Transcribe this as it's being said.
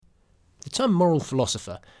term moral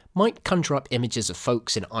philosopher might conjure up images of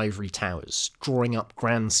folks in ivory towers, drawing up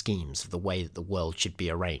grand schemes of the way that the world should be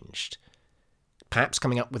arranged. Perhaps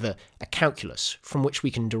coming up with a calculus from which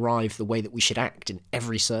we can derive the way that we should act in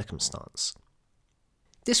every circumstance.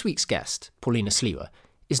 This week's guest, Paulina Sliwa,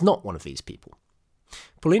 is not one of these people.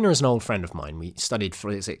 Paulina is an old friend of mine. We studied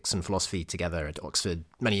physics and philosophy together at Oxford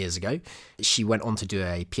many years ago. She went on to do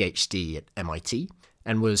a PhD at MIT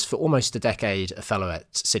and was for almost a decade a fellow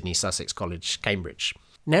at Sydney Sussex College, Cambridge.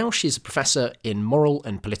 Now she's a professor in moral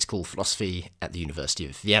and political philosophy at the University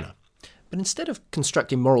of Vienna. But instead of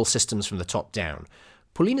constructing moral systems from the top down,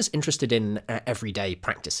 Paulina's interested in everyday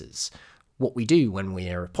practices, what we do when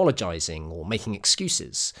we're apologising or making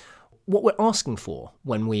excuses, what we're asking for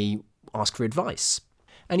when we ask for advice,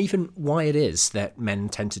 and even why it is that men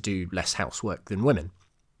tend to do less housework than women.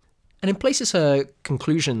 And in places her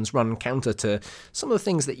conclusions run counter to some of the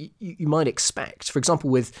things that you might expect. For example,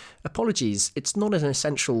 with apologies, it's not an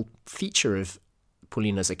essential feature of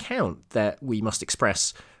Paulina's account that we must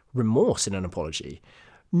express remorse in an apology,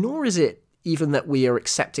 nor is it even that we are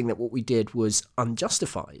accepting that what we did was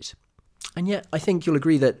unjustified. And yet, I think you'll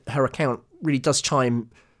agree that her account really does chime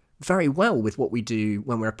very well with what we do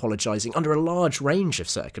when we're apologising under a large range of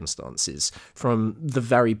circumstances, from the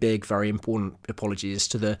very big, very important apologies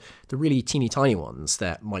to the really teeny tiny ones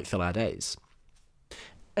that might fill our days.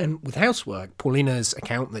 And with housework, Paulina's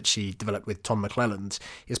account that she developed with Tom McClelland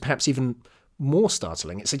is perhaps even more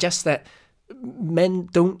startling. It suggests that men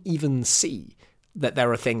don't even see that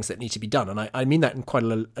there are things that need to be done. And I mean that in quite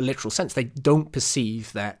a literal sense. They don't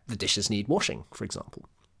perceive that the dishes need washing, for example.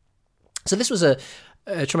 So this was a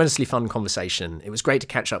tremendously fun conversation. It was great to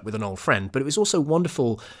catch up with an old friend, but it was also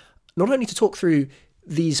wonderful not only to talk through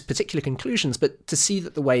these particular conclusions, but to see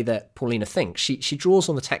that the way that Paulina thinks, she draws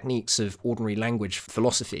on the techniques of ordinary language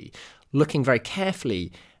philosophy, looking very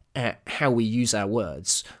carefully at how we use our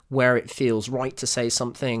words, where it feels right to say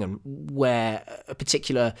something and where a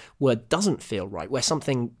particular word doesn't feel right, where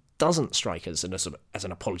something doesn't strike us as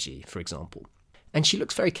an apology, for example. And she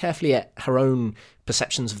looks very carefully at her own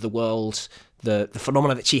perceptions of the world, the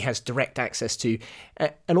phenomena that she has direct access to,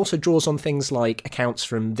 and also draws on things like accounts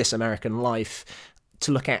from This American Life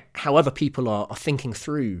to look at how other people are thinking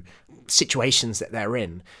through situations that they're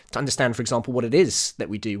in, to understand, for example, what it is that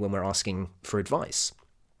we do when we're asking for advice.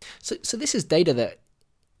 So this is data that,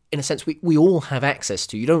 in a sense, we all have access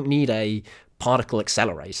to. You don't need a particle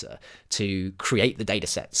accelerator to create the data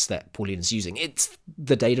sets that Paulina's using. It's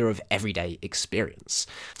the data of everyday experience.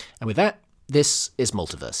 And with that, this is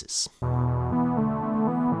Multiverses.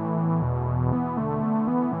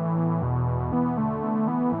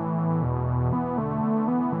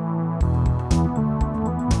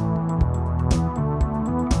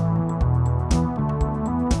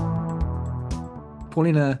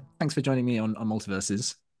 Paulina, thanks for joining me on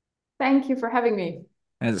Multiverses. Thank you for having me.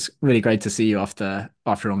 It's really great to see you after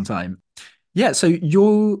a long time. Yeah, so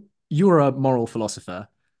you're a moral philosopher.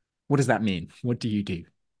 What does that mean? What do you do?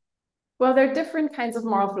 Well, there are different kinds of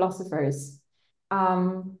moral philosophers.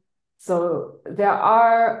 So there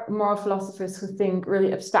are moral philosophers who think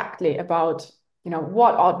really abstractly about,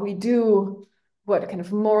 what ought we do? What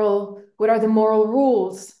are the moral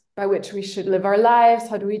rules by which we should live our lives?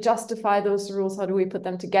 How do we justify those rules? How do we put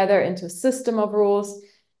them together into a system of rules?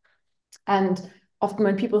 And often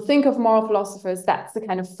when people think of moral philosophers, that's the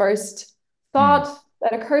kind of first thought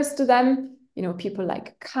that occurs to them. People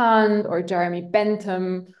like Kant or Jeremy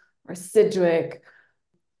Bentham or Sidgwick.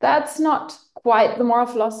 That's not quite the moral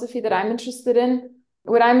philosophy that I'm interested in.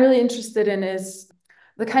 What I'm really interested in is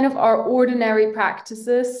the kind of our ordinary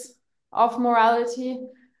practices of morality,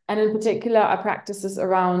 and in particular, our practices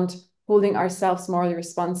around holding ourselves morally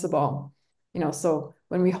responsible. So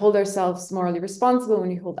when we hold ourselves morally responsible, when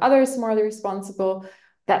we hold others morally responsible,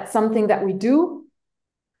 that's something that we do.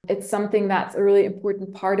 It's something that's a really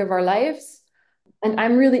important part of our lives. And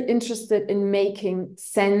I'm really interested in making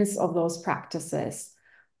sense of those practices.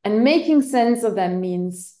 And making sense of them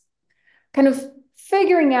means kind of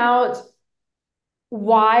figuring out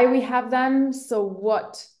why we have them, so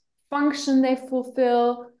what function they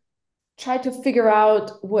fulfill, try to figure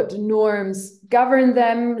out what norms govern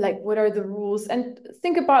them, like what are the rules, and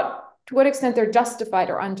think about to what extent they're justified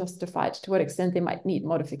or unjustified, to what extent they might need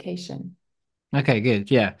modification. Okay, good.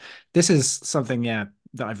 Yeah. This is something,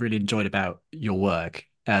 that I've really enjoyed about your work.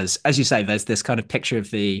 As you say, there's this kind of picture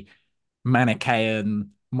of the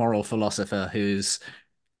Manichaean moral philosopher who's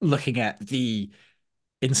looking at the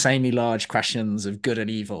insanely large questions of good and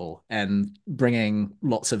evil and bringing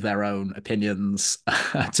lots of their own opinions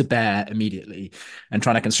to bear immediately and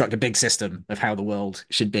trying to construct a big system of how the world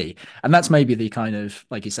should be. And that's maybe the kind of,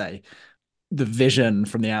 like you say, the vision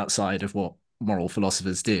from the outside of what moral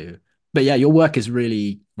philosophers do. But yeah, your work is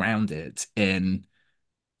really grounded in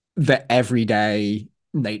the everyday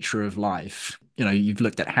nature of life. You know, you've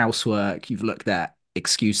looked at housework, you've looked at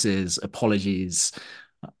excuses, apologies,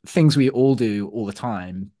 things we all do all the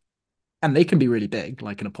time. And they can be really big.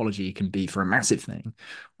 Like an apology can be for a massive thing,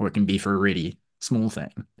 or it can be for a really small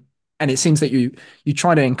thing. And it seems that you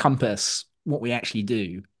try to encompass what we actually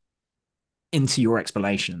do into your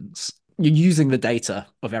explanations. You're using the data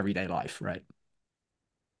of everyday life, right?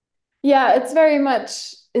 Yeah, it's very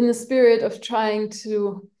much in the spirit of trying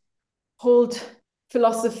to hold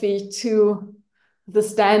philosophy to the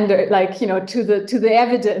standard, like, to the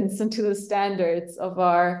evidence and to the standards of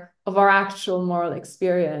our actual moral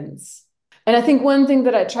experience. And I think one thing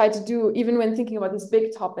that I try to do, even when thinking about these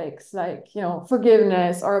big topics like,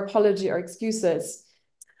 forgiveness or apology or excuses,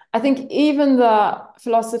 I think even the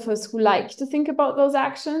philosophers who like to think about those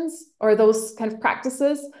actions or those kind of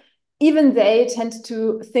practices, even they tend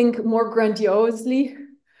to think more grandiosely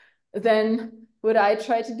than what I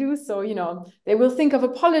try to do. So, they will think of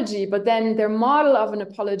apology, but then their model of an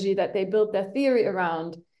apology that they build their theory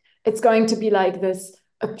around, it's going to be like this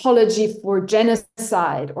apology for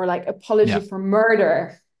genocide or like apology Yeah. for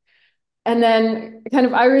murder. And then kind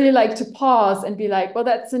of I really like to pause and be like, well,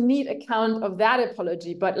 that's a neat account of that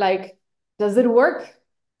apology, but like, does it work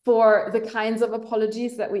for the kinds of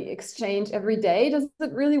apologies that we exchange every day? Does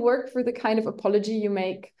it really work for the kind of apology you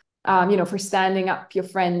make, for standing up your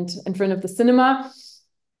friend in front of the cinema?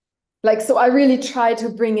 Like, so I really try to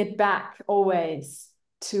bring it back always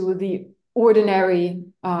to the ordinary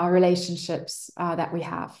relationships that we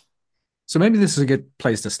have. So maybe this is a good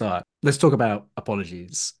place to start. Let's talk about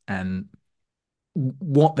apologies and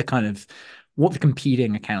what the kind of what the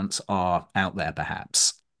competing accounts are out there,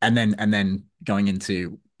 perhaps, and then going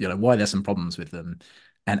into why there's some problems with them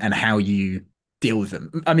and how you deal with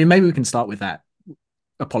them. I mean, maybe we can start with that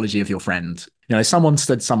apology of your friend. Someone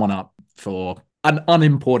stood someone up for an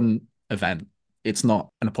unimportant event. It's not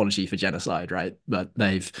an apology for genocide, right? But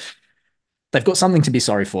they've got something to be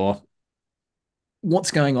sorry for.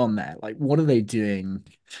 What's going on there? Like, what are they doing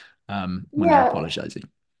when they're Yeah, apologizing?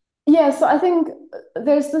 yeah. So I think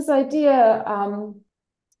there's this idea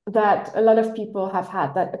that a lot of people have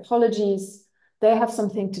had that apologies, they have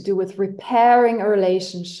something to do with repairing a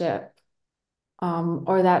relationship,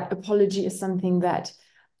 or that apology is something that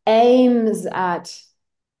aims at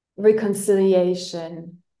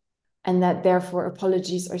reconciliation, and that therefore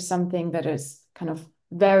apologies are something that is kind of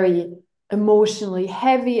very emotionally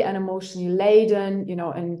heavy and emotionally laden.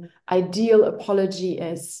 An ideal apology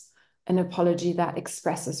is an apology that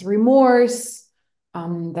expresses remorse,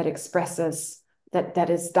 that expresses that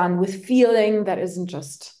is done with feeling, that isn't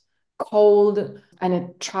just cold, and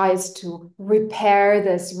it tries to repair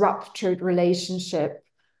this ruptured relationship,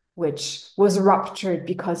 which was ruptured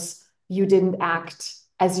because you didn't act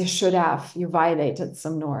as you should have, you violated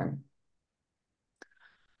some norm.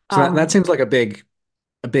 So that Um, seems like a big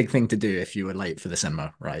thing to do if you were late for the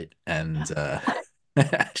cinema, right? And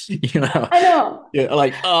you know, I know. you're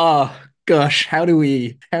like, oh gosh, how do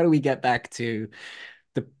we get back to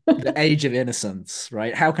the age of innocence,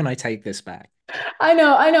 right? How can I take this back? I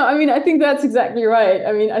know, I know. I mean, I think that's exactly right.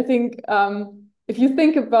 I mean, I think if you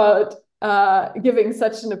think about giving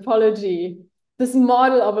such an apology, this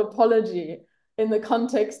model of apology in the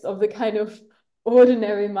context of the kind of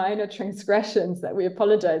ordinary minor transgressions that we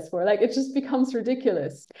apologize for, like it just becomes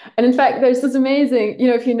ridiculous. And in fact, there's this amazing,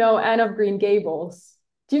 if you know Anne of Green Gables,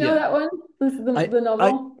 do you know Yeah. that one? This is I the I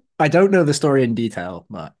novel. I don't know the story in detail,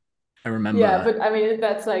 but I Yeah, remember. but I mean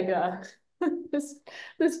that's like this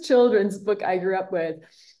this children's book I grew up with.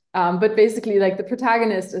 But basically, like the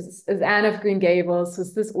protagonist is Anne of Green Gables,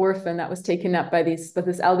 who's this orphan that was taken up by this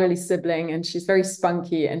elderly sibling, and she's very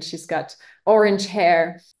spunky and she's got orange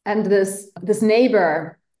hair. And this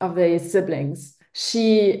neighbor of the siblings,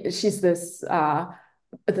 she's this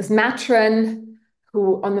matron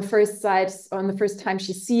who on the first time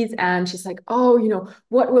she sees Anne, she's like, oh,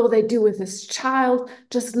 what will they do with this child?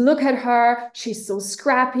 Just look at her. She's so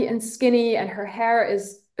scrappy and skinny, and her hair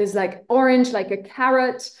is like orange, like a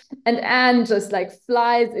carrot. And Anne just like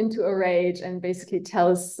flies into a rage and basically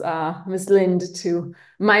tells Miss Lind to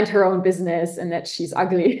mind her own business and that she's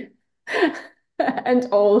ugly and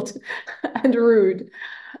old and rude.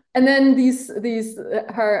 And then these her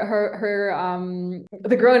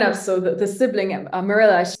the grown-ups, so the sibling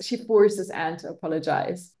Marilla, she forces Anne to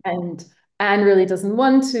apologize, and Anne really doesn't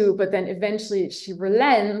want to, but then eventually she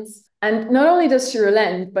relents, and not only does she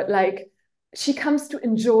relent, but like she comes to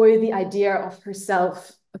enjoy the idea of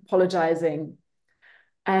herself apologizing.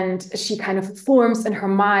 And she kind of forms in her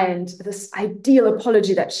mind this ideal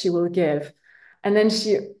apology that she will give. And then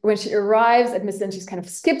when she arrives at Miss Lynn, she kind of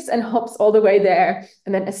skips and hops all the way there.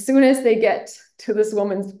 And then as soon as they get to this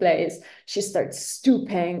woman's place, she starts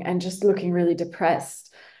stooping and just looking really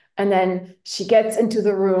depressed. And then she gets into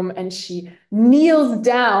the room and she kneels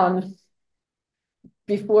down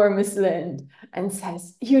before Miss Lind and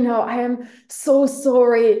says, I am so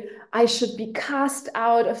sorry. I should be cast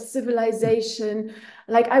out of civilization.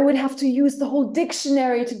 Like, I would have to use the whole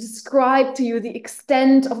dictionary to describe to you the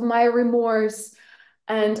extent of my remorse.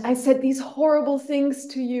 And I said these horrible things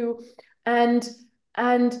to you, and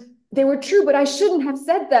they were true, but I shouldn't have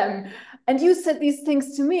said them. And you said these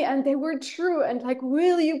things to me, and they were true. And like,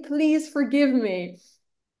 will you please forgive me?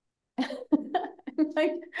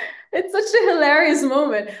 Like, it's such a hilarious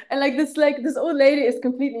moment. And like this old lady is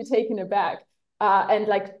completely taken aback. And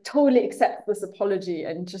like totally accepts this apology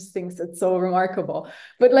and just thinks it's so remarkable.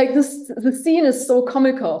 But like the scene is so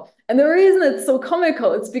comical. And the reason it's so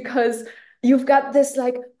comical is because you've got this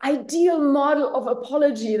like ideal model of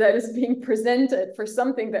apology that is being presented for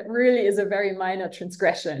something that really is a very minor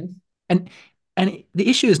transgression. And the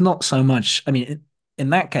issue is not so much, I mean, in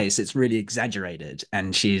that case, it's really exaggerated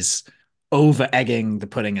and she's over egging the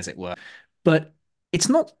pudding, as it were. But it's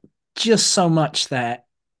not just so much that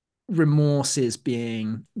remorse is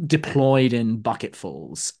being deployed in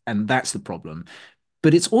bucketfuls, and that's the problem.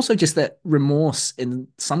 But it's also just that remorse in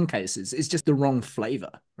some cases is just the wrong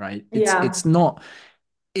flavor, right? It's not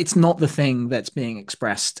the thing that's being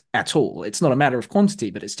expressed at all. It's not a matter of quantity,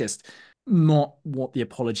 but it's just not what the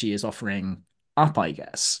apology is offering up, I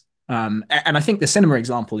guess. And I think the cinema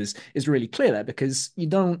example is really clear there, because you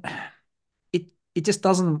don't it just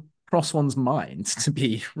doesn't cross one's mind to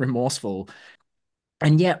be remorseful,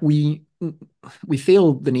 and yet we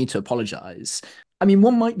feel the need to apologize. I mean,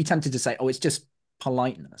 one might be tempted to say, oh, it's just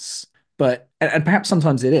politeness, but and perhaps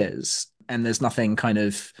sometimes it is, and there's nothing kind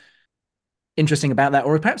of interesting about that,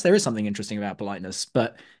 or perhaps there is something interesting about politeness,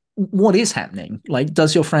 but what is happening? Like,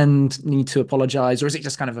 does your friend need to apologize, or is it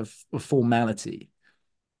just kind of a formality?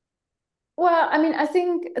 Well, I mean, I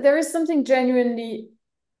think there's something genuinely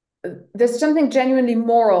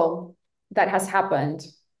moral that has happened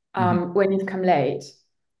when you've come late.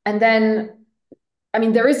 And then, I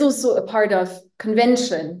mean, there is also a part of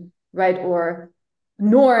convention, right? Or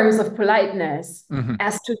norms of politeness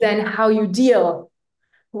as to then how you deal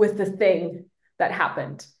with the thing that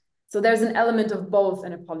happened. So there's an element of both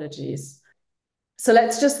in apologies. So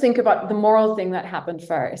let's just think about the moral thing that happened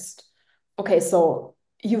first. Okay, so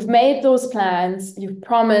you've made those plans, you've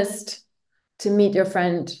promised to meet your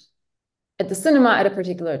friend at the cinema at a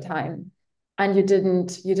particular time, and you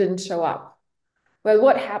didn't show up. Well,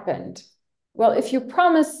 what happened? Well, if you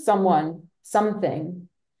promise someone something,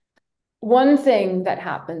 one thing that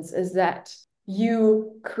happens is that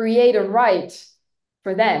you create a right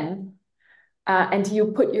for them, and you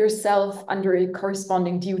put yourself under a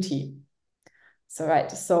corresponding duty.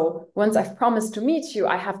 So once I've promised to meet you,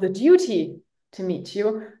 I have the duty to meet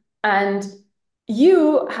you, and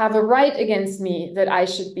you have a right against me that I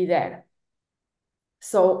should be there.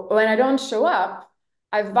 So when I don't show up,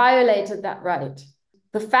 I've violated that right.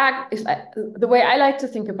 The fact is, the way I like to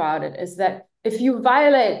think about it is that if you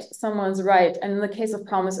violate someone's right, and in the case of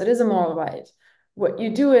promise, it is a moral right, what you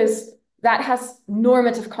do is that has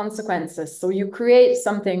normative consequences. So you create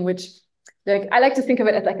something which, like, I like to think of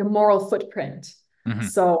it as like a moral footprint.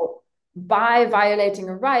 So by violating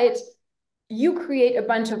a right, you create a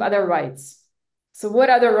bunch of other rights. So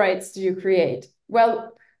what other rights do you create?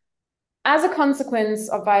 Well, as a consequence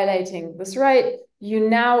of violating this right, you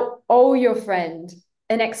now owe your friend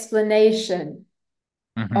an explanation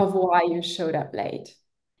of why you showed up late.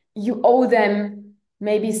 You owe them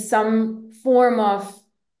maybe some form of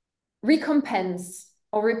recompense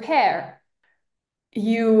or repair.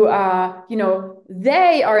 They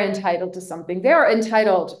are entitled to something. They are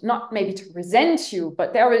entitled not maybe to resent you,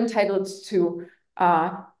 but they are entitled to,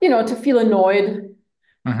 to feel annoyed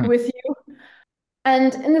with you.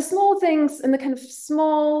 And in the small things, in the kind of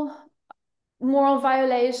small moral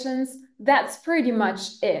violations, that's pretty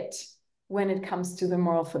much it when it comes to the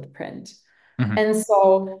moral footprint. And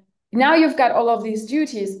so now you've got all of these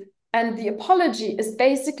duties, and the apology is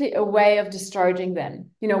basically a way of discharging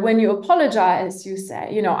them. When you apologize, you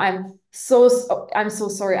say, I'm so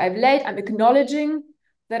sorry I'm late. I'm acknowledging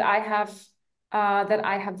that I have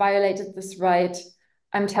violated this right.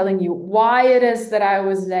 I'm telling you why it is that I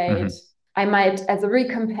was late. I might, as a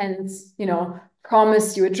recompense,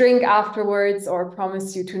 promise you a drink afterwards, or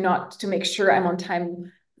promise you to make sure I'm on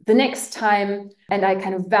time the next time. And I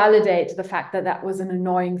kind of validate the fact that that was an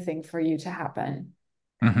annoying thing for you to happen.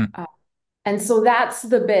 Mm-hmm. And so that's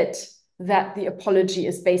the bit that the apology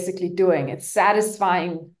is basically doing. It's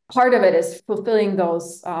satisfying. Part of it is fulfilling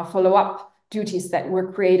those follow-up duties that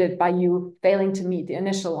were created by you failing to meet the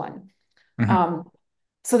initial one. Mm-hmm.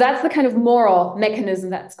 So that's the kind of moral mechanism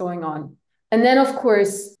that's going on. And then, of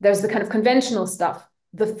course, there's the kind of conventional stuff.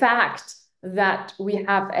 The fact that we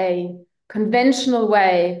have a conventional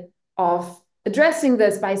way of addressing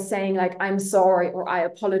this by saying, like, I'm sorry or I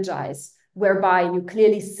apologize, whereby you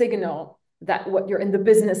clearly signal that what you're in the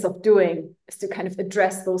business of doing is to kind of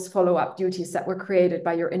address those follow-up duties that were created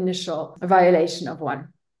by your initial violation of one.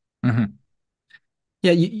 Mm-hmm.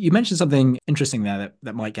 Yeah, you mentioned something interesting there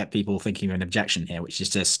that might get people thinking of an objection here, which is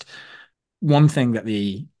just one thing that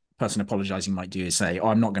the person apologizing might do is say, "Oh,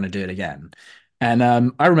 I'm not going to do it again." And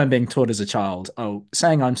I remember being taught as a child, "Oh,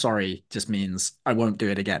 saying I'm sorry just means I won't do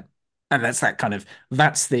it again." And that's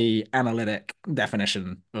the analytic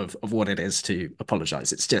definition of what it is to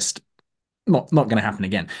apologize. It's just not going to happen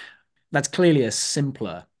again. That's clearly a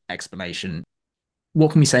simpler explanation. What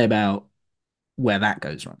can we say about where that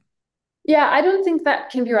goes wrong? Yeah, I don't think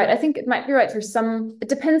that can be right. I think it might be right for some. It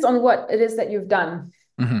depends on what it is that you've done.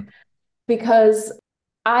 Mm-hmm. Because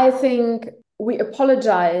I think we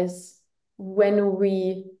apologize when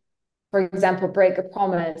we, for example, break a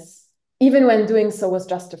promise, even when doing so was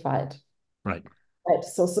justified. Right. Right.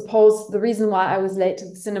 So suppose the reason why I was late to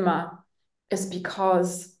the cinema is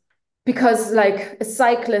because like a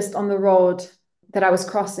cyclist on the road that I was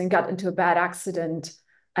crossing got into a bad accident,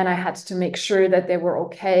 and I had to make sure that they were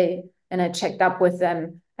okay, and I checked up with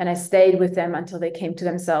them and I stayed with them until they came to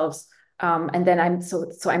themselves. And then I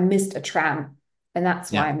missed a tram, and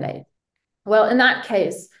that's why Yeah. I'm late. Well, in that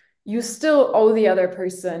case, you still owe the other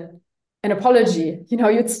person an apology.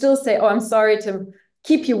 You'd still say, "Oh, I'm sorry to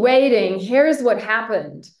keep you waiting. Here's what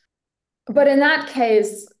happened." But in that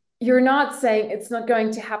case, you're not saying it's not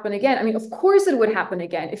going to happen again. I mean, of course it would happen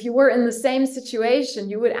again. If you were in the same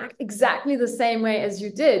situation, you would act exactly the same way as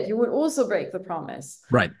you did. You would also break the promise.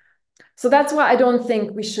 Right. So that's why I don't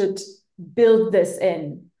think we should build this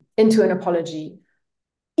into an apology,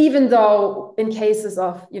 even though in cases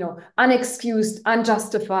of, unexcused,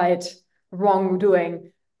 unjustified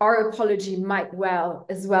wrongdoing, our apology might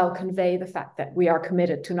as well convey the fact that we are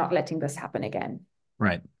committed to not letting this happen again.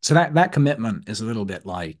 Right. So that commitment is a little bit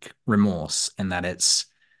like remorse in that it's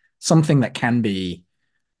something that can be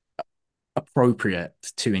appropriate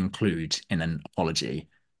to include in an apology,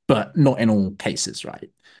 but not in all cases, right?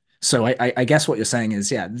 So I guess what you're saying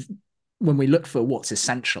is, yeah, when we look for what's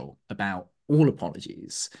essential about all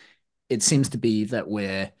apologies, it seems to be that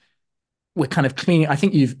we're kind of cleaning. I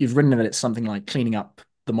think you've written that it's something like cleaning up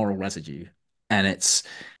the moral residue, and it's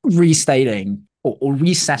restating or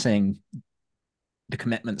resetting the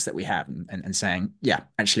commitments that we have and saying, yeah,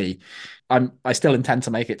 actually, I still intend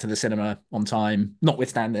to make it to the cinema on time,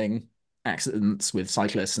 notwithstanding accidents with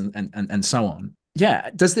cyclists and so on.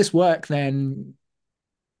 Yeah. Does this work then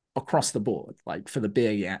across the board, like for the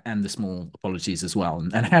big and the small apologies as well?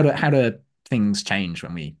 And how do things change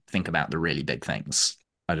when we think about the really big things?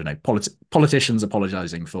 I don't know, politicians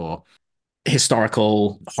apologizing for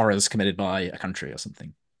historical horrors committed by a country or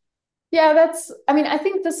something. Yeah, I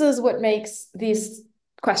think this is what makes these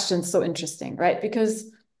questions so interesting, right?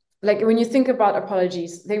 Because like when you think about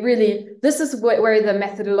apologies, this is where the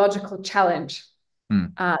methodological challenge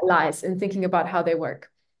lies in thinking about how they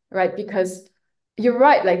work, right? Because you're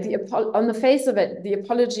right, like on the face of it,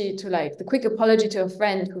 the quick apology to a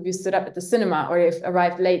friend who you stood up at the cinema or you've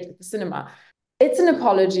arrived late at the cinema, it's an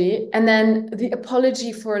apology. And then the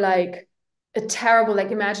apology for like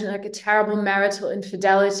imagine like a terrible marital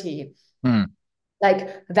infidelity.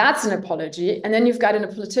 Like that's an apology. And then you've got a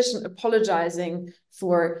politician apologizing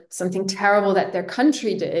for something terrible that their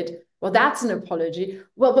country did. Well, that's an apology.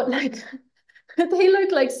 Well, but like they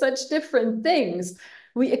look like such different things.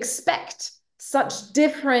 We expect such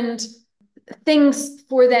different things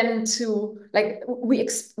for them to like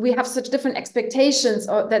we have such different expectations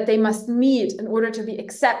that they must meet in order to be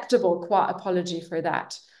acceptable qua apology for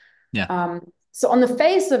that. Yeah. So on the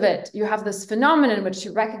face of it, you have this phenomenon which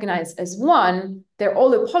you recognize as one, they're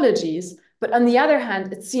all apologies. But on the other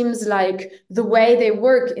hand, it seems like the way they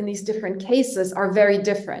work in these different cases are very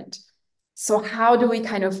different. So how do we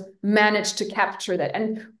kind of manage to capture that?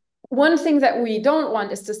 And one thing that we don't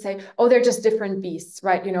want is to say, oh, they're just different beasts,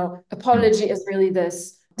 right? Apology is really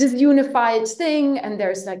this disunified thing, and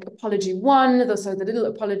there's like apology 1, those are the little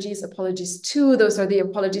apologies 2, those are the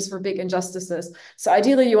apologies for big injustices. So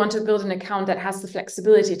ideally you want to build an account that has the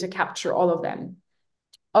flexibility to capture all of them.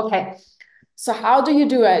 Okay, so how do you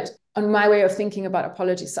do it? On my way of thinking about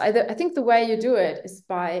apologies, so I think the way you do it is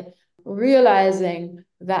by realizing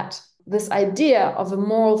that this idea of a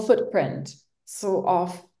moral footprint, so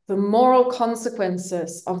of the moral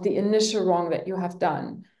consequences of the initial wrong that you have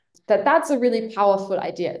done, that's a really powerful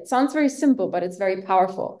idea. It sounds very simple, but it's very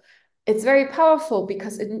powerful. It's very powerful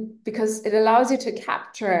because it allows you to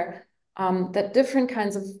capture that different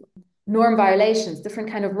kinds of norm violations, different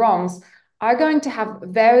kind of wrongs, are going to have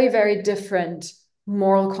very, very different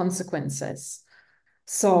moral consequences.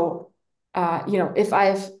 So, if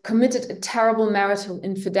I've committed a terrible marital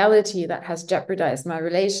infidelity that has jeopardized my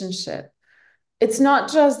relationship, it's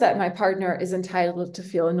not just that my partner is entitled to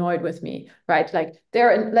feel annoyed with me, right? Like they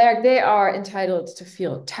are entitled to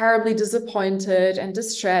feel terribly disappointed and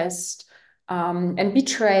distressed and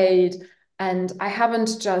betrayed. And I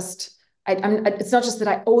haven't just, it's not just that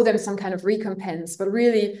I owe them some kind of recompense, but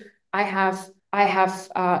really I have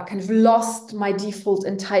kind of lost my default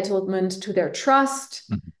entitlement to their trust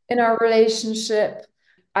in our relationship.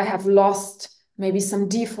 I have lost maybe some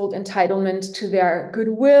default entitlement to their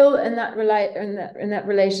goodwill in that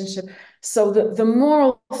relationship. So the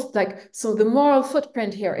moral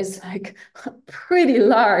footprint here is like pretty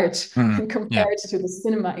large compared to the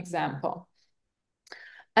cinema example.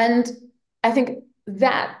 And I think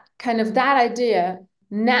that idea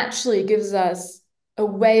naturally gives us a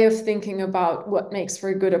way of thinking about what makes for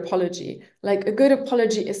a good apology. Like a good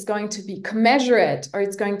apology is going to be commensurate, or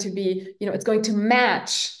it's going to be, it's going to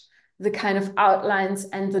match the kind of outlines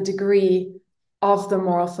and the degree of the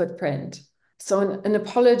moral footprint. So an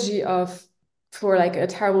apology for like a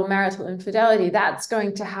terrible marital infidelity, that's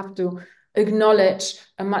going to have to acknowledge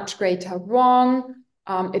a much greater wrong.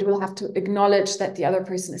 It will have to acknowledge that the other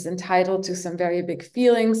person is entitled to some very big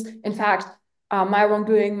feelings. In fact, my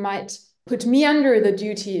wrongdoing might put me under the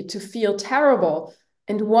duty to feel terrible.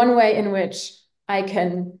 And one way in which I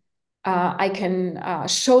can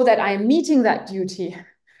show that I am meeting that duty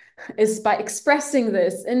is by expressing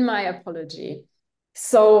this in my apology.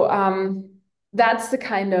 So that's the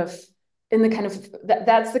kind of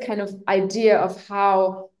idea of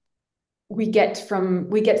how we get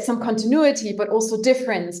some continuity, but also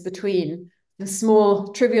difference between the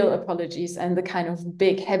small trivial apologies and the kind of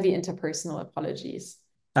big, heavy interpersonal apologies.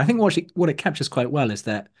 I think what it captures quite well is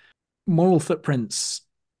that moral footprints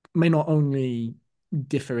may not only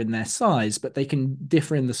differ in their size, but they can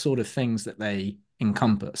differ in the sort of things that they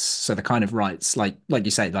encompass. So the kind of rights, like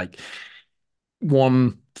you say, like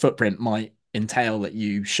one footprint might entail that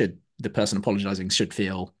the person apologizing should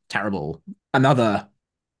feel terrible. Another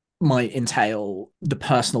might entail the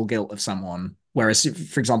personal guilt of someone. Whereas,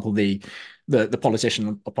 for example, the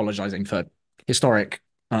politician apologizing for historic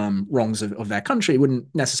wrongs of their country wouldn't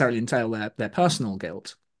necessarily entail their personal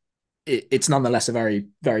guilt. It's nonetheless a very,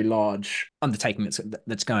 very large undertaking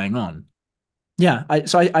that's going on. Yeah, I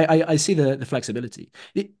see the flexibility.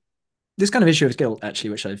 This kind of issue of guilt,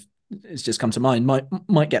 actually, which it's just come to mind,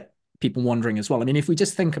 might get people wondering as well. I mean, if we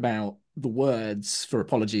just think about the words for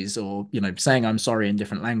apologies, or saying I'm sorry in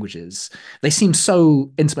different languages, they seem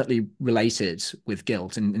so intimately related with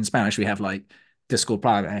guilt. In Spanish, we have like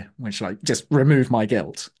disculpame, which like just remove my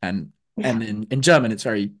guilt, and in German it's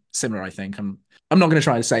very similar. I think I'm not going to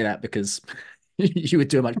try to say that because you would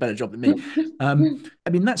do a much better job than me. I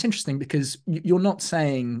mean, that's interesting because you're not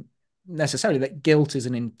saying necessarily that guilt is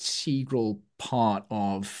an integral part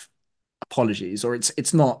of apologies, or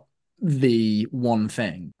it's not the one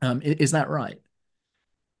thing. Is that right?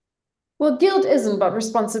 Well, guilt isn't, but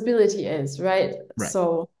responsibility is, right?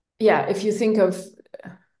 So yeah, if you think of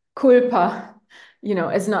culpa,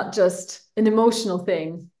 as not just an emotional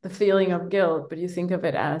thing, the feeling of guilt, but you think of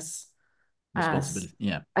it as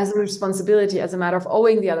responsibility, as a responsibility, as a matter of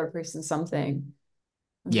owing the other person something,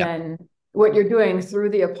 then what you're doing through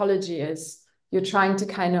the apology is you're trying to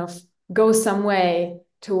kind of go some way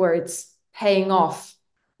towards paying off,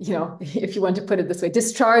 if you want to put it this way,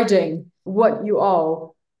 discharging what you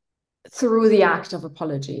owe through the act of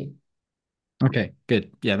apology. Okay,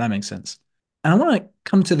 good. Yeah, that makes sense. And I want to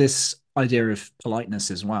come to this idea of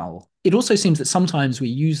politeness as well. It also seems that sometimes we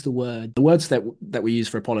use the words that we use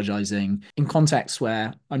for apologizing in contexts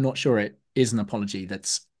where I'm not sure it is an apology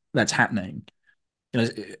that's happening.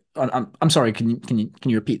 I'm sorry. Can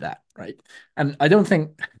you repeat that? Right. And I don't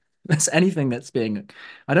think there's anything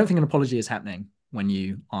I don't think an apology is happening when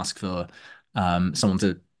you ask for someone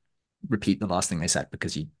to repeat the last thing they said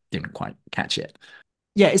because you didn't quite catch it.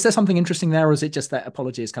 Yeah, is there something interesting there, or is it just that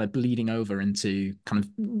apology is kind of bleeding over into kind of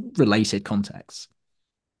related contexts?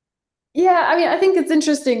 Yeah, I mean, I think it's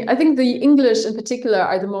interesting. I think the English in particular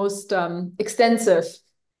are the most extensive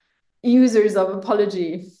users of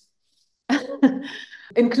apology,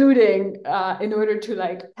 including in order to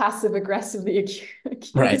like passive aggressively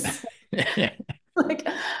accuse. Right. Yeah. Like,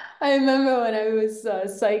 I remember when I was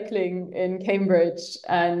cycling in Cambridge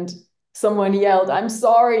and someone yelled, "I'm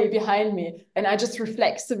sorry," behind me. And I just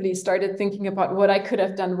reflexively started thinking about what I could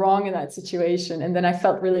have done wrong in that situation. And then I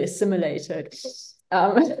felt really assimilated.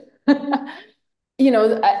 Um,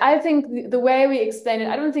 I think the way we explain it,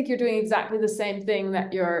 I don't think you're doing exactly the same thing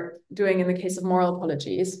that you're doing in the case of moral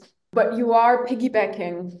apologies, but you are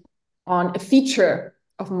piggybacking on a feature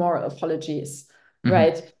of moral apologies,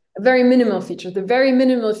 right? A very minimal feature. The very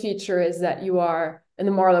minimal feature is that you are, in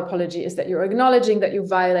the moral apology, is that you're acknowledging that you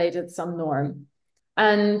violated some norm.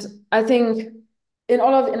 And I think in a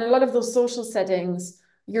lot of those social settings,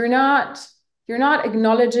 you're not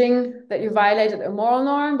acknowledging that you violated a moral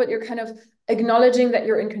norm, but you're kind of acknowledging that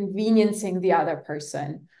you're inconveniencing the other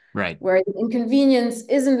person. Right. Where the inconvenience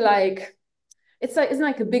isn't like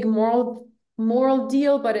a big moral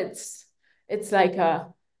deal, but it's like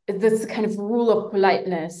this kind of rule of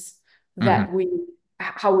politeness that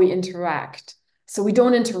how we interact. So we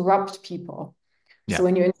don't interrupt people. Yeah. So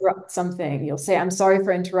when you interrupt something, you'll say, "I'm sorry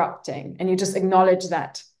for interrupting," and you just acknowledge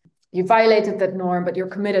that you violated that norm, but you're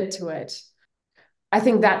committed to it. I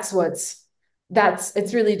think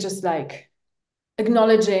it's really just like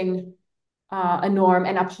acknowledging a norm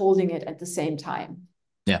and upholding it at the same time.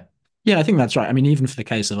 Yeah. Yeah, I think that's right. I mean, even for the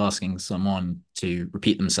case of asking someone to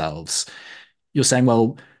repeat themselves, you're saying,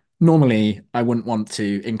 well, normally I wouldn't want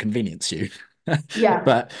to inconvenience you. Yeah.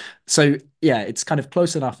 But so yeah, it's kind of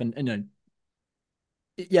close enough and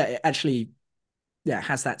yeah, it actually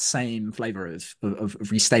has that same flavor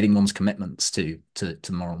of restating one's commitments to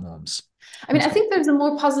moral norms. I mean, I think there's a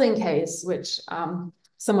more puzzling case, which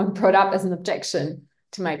someone brought up as an objection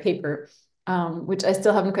to my paper, which I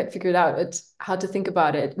still haven't quite figured out how to think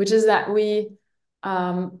about it, which is that we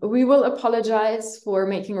will apologize for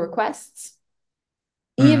making requests,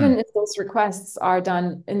 even if those requests are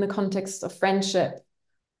done in the context of friendship,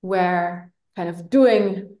 where kind of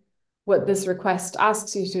doing what this request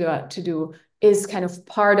asks you to do is kind of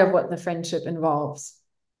part of what the friendship involves.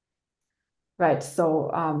 Right.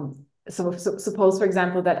 So suppose, for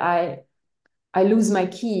example, that I lose my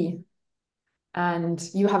key and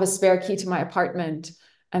you have a spare key to my apartment.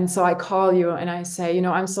 And so I call you and I say,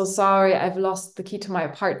 "I'm so sorry, I've lost the key to my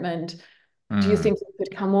apartment. Do you think you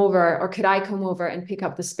could come over, or could I come over and pick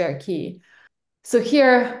up the spare key?" So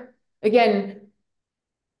here, again,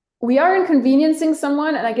 we are inconveniencing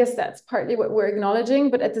someone, and I guess that's partly what we're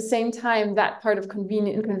acknowledging, but at the same time, that part of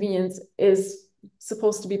inconvenience is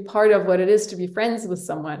supposed to be part of what it is to be friends with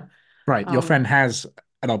someone. Right. Your friend has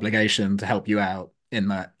an obligation to help you out in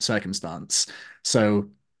that circumstance. So,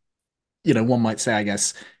 one might say, I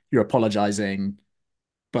guess, you're apologizing,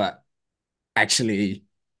 but actually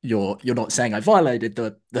you're not saying I violated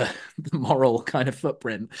the moral kind of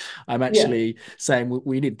footprint. I'm actually saying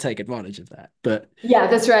we need to take advantage of that. But yeah,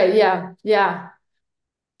 that's right. Yeah. yeah,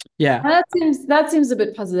 that seems a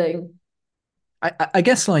bit puzzling. I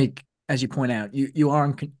guess, like, as you point out, you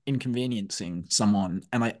are inconveniencing someone,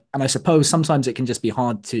 and I suppose sometimes it can just be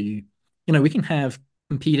hard to, we can have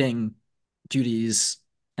competing duties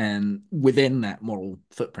and within that moral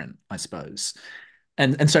footprint, I suppose.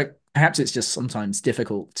 And so perhaps it's just sometimes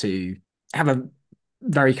difficult to have a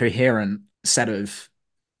very coherent set of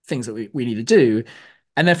things that we need to do.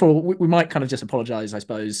 And therefore we might kind of just apologize, I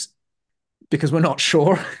suppose, because we're not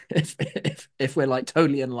sure if we're like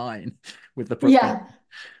totally in line with the footprint.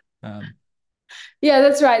 Yeah,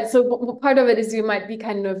 that's right. So part of it is you might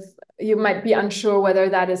be unsure whether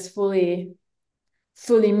that is fully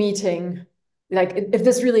meeting, like if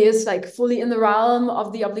this really is like fully in the realm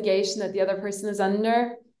of the obligation that the other person is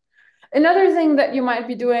under. Another thing that you might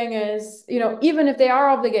be doing is, even if they are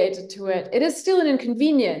obligated to it, it is still an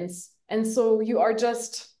inconvenience. And so you are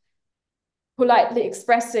just politely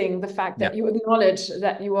expressing the fact that you acknowledge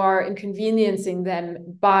that you are inconveniencing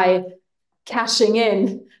them by cashing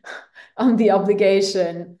in on the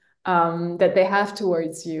obligation that they have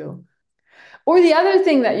towards you. Or the other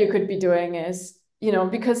thing that you could be doing is,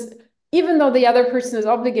 because even though the other person is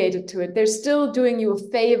obligated to it, they're still doing you a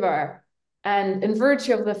favor. And in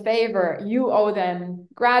virtue of the favor, you owe them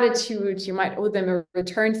gratitude. You might owe them a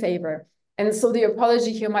return favor. And so the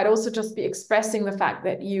apology here might also just be expressing the fact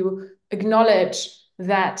that you acknowledge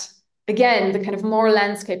that, again, the kind of moral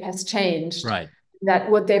landscape has changed. Right. That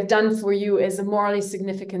what they've done for you is a morally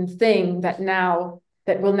significant thing that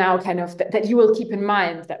will now kind of that you will keep in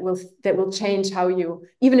mind, that will change how you,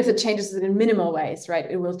 even if it changes it in minimal ways, right?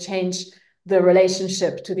 It will change the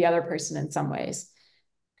relationship to the other person in some ways.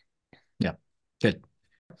 Yeah. Good.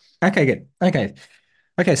 Okay, good.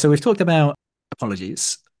 Okay, so we've talked about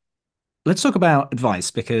apologies. Let's talk about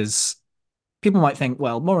advice, because people might think,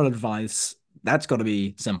 well, moral advice, That's got to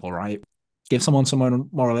be simple, right? Give someone some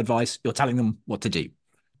moral advice, you're telling them what to do.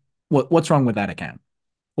 What's wrong with that account?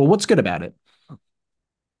 Well, what's good about it?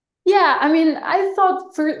 Yeah, I mean, I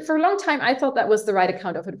thought for a long time, I thought that was the right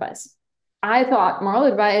account of advice. I thought moral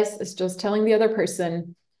advice is just telling the other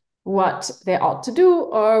person what they ought to do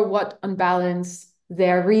or what, on balance,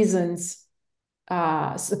 their reasons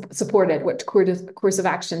supported, what course of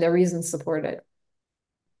action their reasons supported.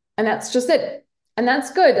 And that's just it. And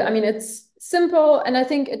that's good. I mean, it's simple, and I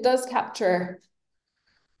think it does capture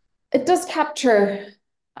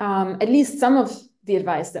at least some of the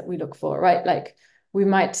advice that we look for, right? Like we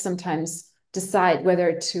might sometimes decide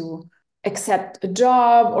whether to accept a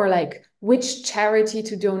job or like which charity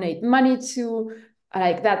to donate money to.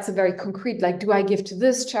 Like that's a very concrete, like, do I give to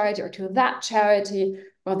this charity or to that charity?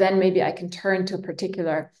 Well, then maybe I can turn to a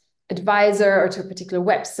particular advisor or to a particular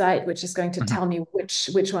website, which is going to tell me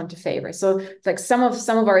which one to favor. So like some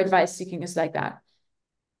of our advice seeking is like that.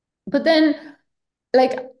 But then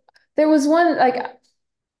like there was one, like,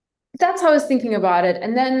 that's how I was thinking about it.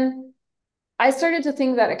 And then I started to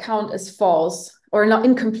think that account is false or not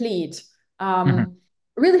incomplete.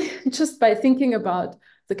 Really, just by thinking about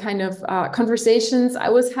the kind of conversations I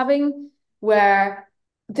was having, where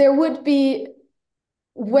there would be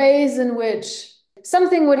ways in which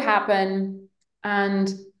something would happen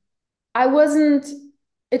and I wasn't,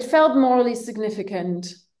 it felt morally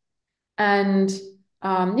significant. And,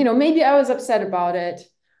 maybe I was upset about it.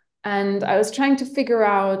 And I was trying to figure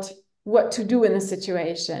out what to do in the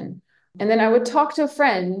situation. And then I would talk to a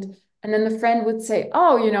friend, and then the friend would say,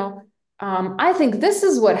 oh, I think this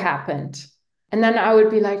is what happened. And then I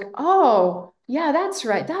would be like, oh, yeah, that's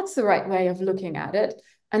right. That's the right way of looking at it.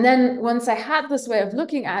 And then once I had this way of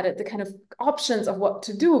looking at it, the kind of options of what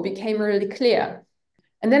to do became really clear.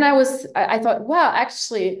 And then I thought, well,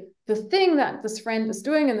 actually, the thing that this friend was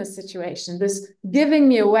doing in this situation, this giving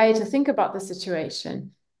me a way to think about the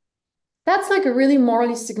situation, that's like a really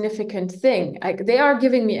morally significant thing. Like they are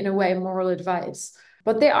giving me, in a way, moral advice,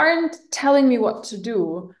 but they aren't telling me what to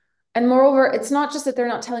do. And moreover, it's not just that they're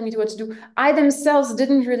not telling me what to do. I themselves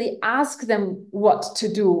didn't really ask them what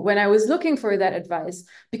to do when I was looking for that advice,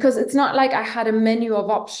 because it's not like I had a menu of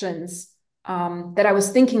options that I was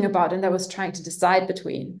thinking about and that I was trying to decide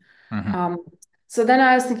between. So then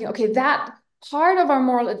I was thinking, okay, that part of our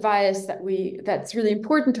moral advice that's really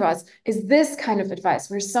important to us is this kind of advice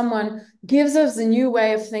where someone gives us a new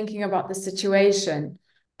way of thinking about the situation.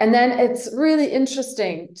 And then it's really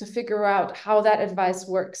interesting to figure out how that advice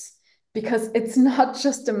works, because it's not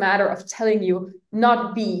just a matter of telling you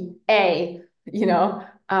not B, A,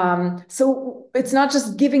 so it's not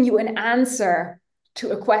just giving you an answer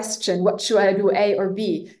to a question, what should I do, A or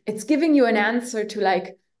B? It's giving you an answer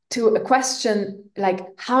to a question like,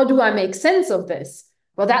 how do I make sense of this?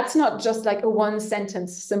 Well, that's not just like a one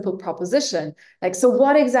sentence simple proposition. Like, so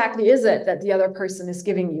what exactly is it that the other person is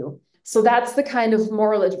giving you? So that's the kind of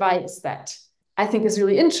moral advice that I think is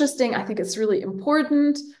really interesting. I think it's really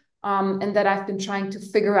important, and that I've been trying to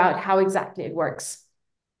figure out how exactly it works.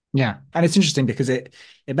 Yeah. And it's interesting because it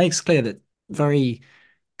makes clear that very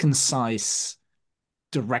concise,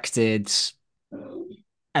 directed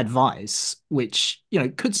advice, which,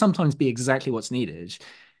 could sometimes be exactly what's needed,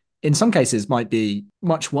 in some cases might be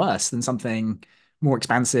much worse than something more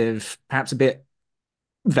expansive, perhaps a bit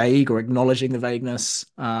vague or acknowledging the vagueness.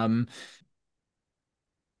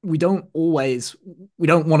 We don't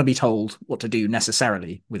want to be told what to do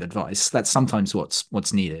necessarily with advice. That's sometimes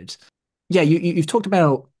what's needed. Yeah, you've talked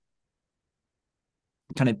about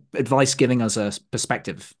kind of advice giving us a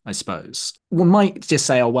perspective, I suppose. One might just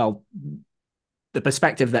say, oh, well, the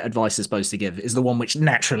perspective that advice is supposed to give is the one which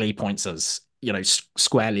naturally points us,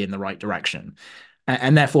 squarely in the right direction.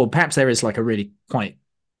 And therefore, perhaps there is like a really quite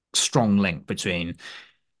strong link between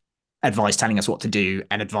advice telling us what to do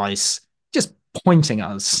and advice just pointing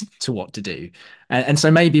us to what to do. And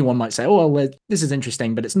so maybe one might say, oh, well, this is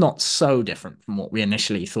interesting, but it's not so different from what we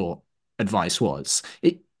initially thought advice was.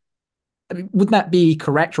 I mean, would that be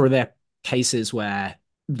correct, or are there cases where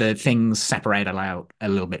the things separate out a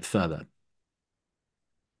little bit further?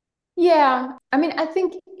 Yeah, I mean, I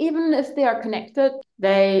think even if they are connected,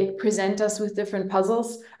 they present us with different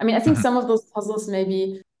puzzles. I mean, I think some of those puzzles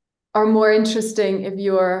maybe are more interesting if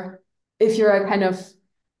you're a kind of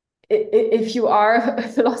if you are a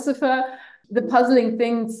philosopher. The puzzling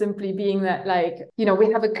thing simply being that, like,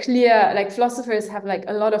 we have a clear, like, philosophers have like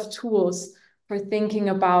a lot of tools for thinking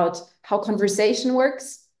about how conversation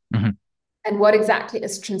works and what exactly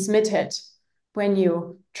is transmitted when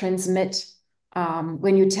you transmit,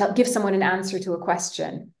 when you give someone an answer to a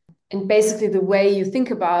question. And basically the way you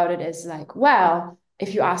think about it is like, well,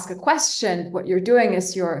 if you ask a question, what you're doing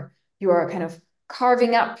is you're kind of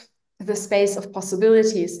carving up the space of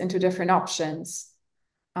possibilities into different options.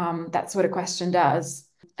 That's what a question does.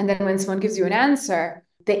 And then when someone gives you an answer,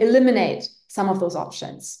 they eliminate some of those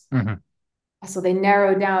options. Mm-hmm. So they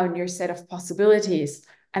narrow down your set of possibilities.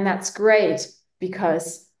 And that's great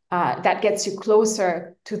because that gets you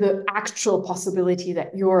closer to the actual possibility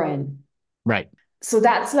that you're in. Right. So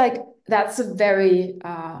that's a very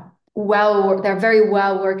they're very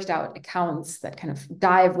well worked out accounts that kind of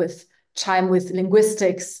chime with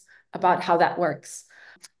linguistics about how that works.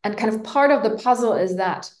 And kind of part of the puzzle is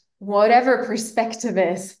that whatever perspective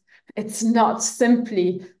is, it's not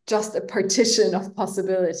simply just a partition of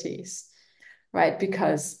possibilities, right?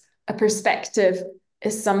 Because a perspective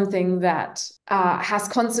is something that has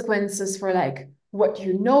consequences for like what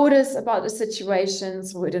you notice about the situation.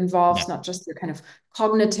 So it involves not just your kind of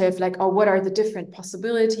cognitive, like, oh, what are the different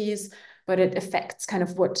possibilities, but it affects kind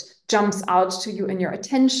of what jumps out to you in your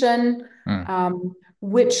attention,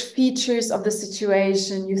 which features of the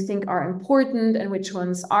situation you think are important and which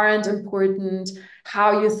ones aren't important,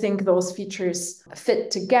 how you think those features fit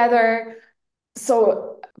together.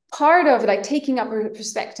 So part of like taking up a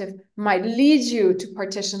perspective might lead you to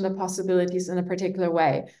partition the possibilities in a particular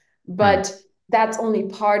way, but that's only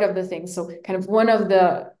part of the thing. So kind of one of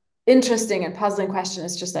the interesting and puzzling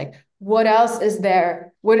questions is just like, what else is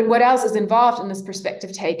there? What else is involved in this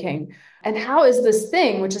perspective taking? And how is this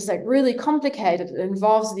thing, which is like really complicated, it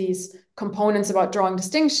involves these components about drawing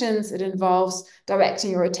distinctions, it involves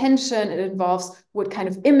directing your attention, it involves what kind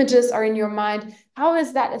of images are in your mind. How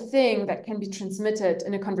is that a thing that can be transmitted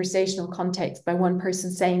in a conversational context by one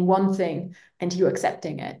person saying one thing and you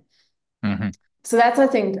accepting it? Mm-hmm. So that's, I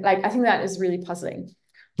think that is really puzzling.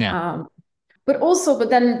 Yeah. But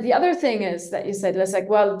then the other thing is that you said, it's like,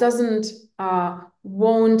 well,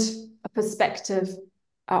 won't a perspective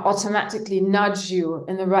automatically nudge you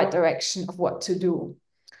in the right direction of what to do?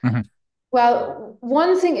 Mm-hmm. Well,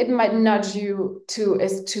 one thing it might nudge you to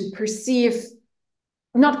is to perceive,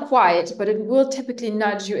 not quite, but it will typically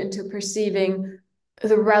nudge you into perceiving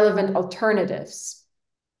the relevant alternatives,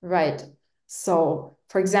 right? So,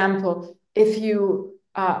 for example, if you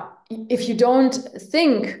don't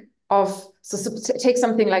think of, take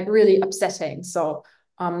something like really upsetting. So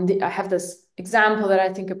I have this example that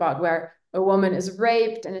I think about where a woman is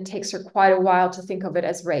raped and it takes her quite a while to think of it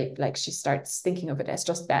as rape. Like she starts thinking of it as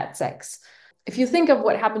just bad sex. If you think of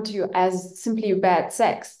what happened to you as simply bad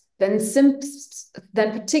sex, then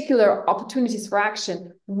particular opportunities for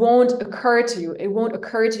action won't occur to you. It won't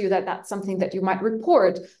occur to you that that's something that you might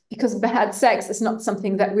report, because bad sex is not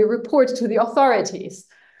something that we report to the authorities.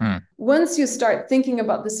 Once you start thinking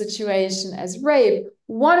about the situation as rape,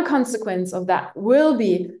 one consequence of that will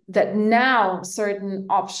be that now certain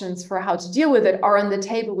options for how to deal with it are on the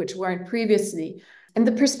table, which weren't previously. And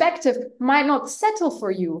the perspective might not settle for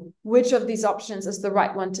you which of these options is the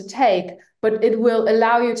right one to take, but it will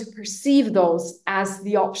allow you to perceive those as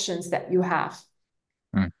the options that you have.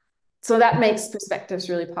 So that makes perspectives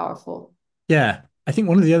really powerful. Yeah. I think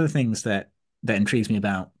one of the other things that intrigues me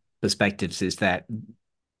about perspectives is that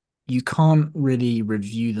you can't really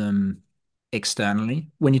review them externally.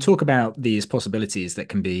 When you talk about these possibilities that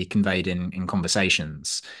can be conveyed in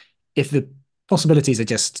conversations, if the possibilities are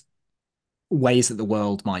just ways that the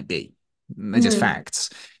world might be, they're just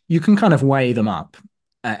facts, you can kind of weigh them up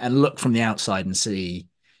and look from the outside and see,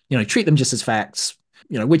 treat them just as facts,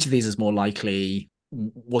 which of these is more likely,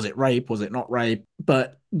 was it rape, was it not rape?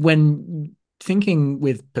 But when thinking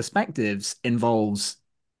with perspectives involves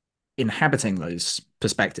inhabiting those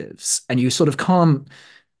perspectives, and you sort of can't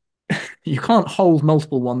hold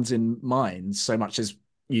multiple ones in mind so much as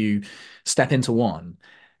you step into one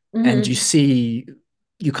and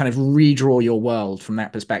you kind of redraw your world from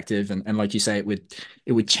that perspective, and like you say, it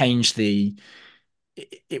would change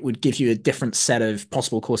it would give you a different set of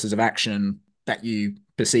possible courses of action that you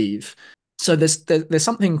perceive. So there's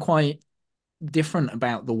something quite different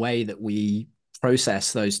about the way that we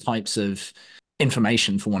process those types of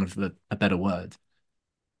information, for want of a better word.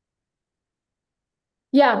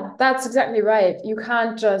 Yeah, that's exactly right. You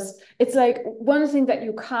can't just, it's like one thing that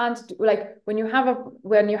you can't do, like when you have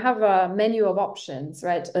a menu of options,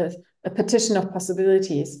 right? A petition of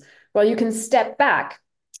possibilities. Well, you can step back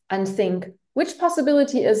and think, which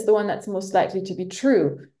possibility is the one that's most likely to be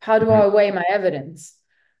true? How do I weigh my evidence?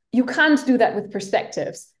 You can't do that with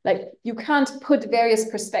perspectives. Like you can't put various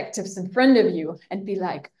perspectives in front of you and be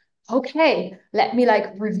like, okay, let me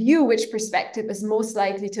like review which perspective is most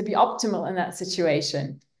likely to be optimal in that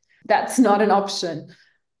situation. That's not an option.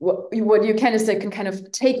 What you can is they can kind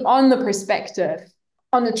of take on the perspective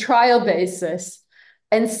on a trial basis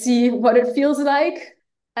and see what it feels like.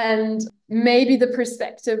 And maybe the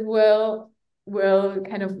perspective will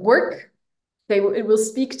kind of work. It will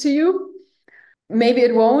speak to you. Maybe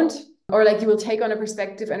it won't. Or like you will take on a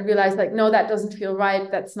perspective and realize like, no, that doesn't feel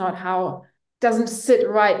right. That's not how, doesn't sit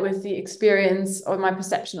right with the experience or my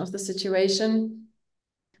perception of the situation.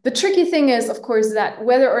 The tricky thing is, of course, that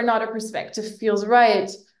whether or not a perspective feels right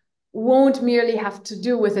won't merely have to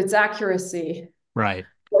do with its accuracy. Right.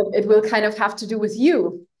 It will kind of have to do with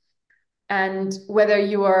you and whether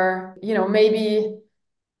you are, maybe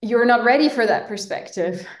you're not ready for that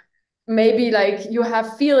perspective. Maybe like you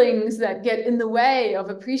have feelings that get in the way of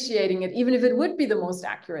appreciating it, even if it would be the most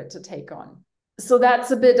accurate to take on. So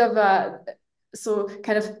that's a bit of so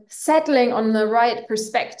kind of settling on the right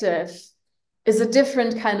perspective is a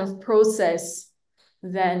different kind of process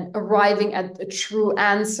than arriving at a true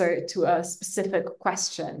answer to a specific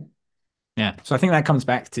question. Yeah. So I think that comes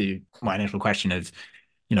back to my initial question of,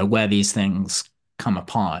 where these things come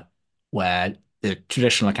apart, where the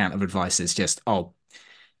traditional account of advice is just, oh,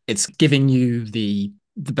 it's giving you the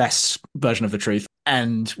best version of the truth.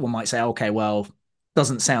 And one might say, okay, well,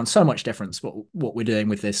 doesn't sound so much different what we're doing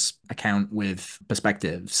with this account with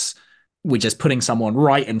perspectives. We're just putting someone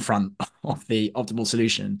right in front of the optimal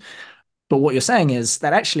solution. But what you're saying is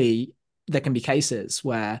that actually there can be cases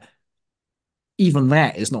where even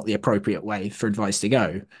that is not the appropriate way for advice to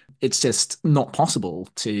go. It's just not possible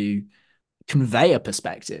to convey a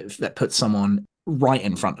perspective that puts someone right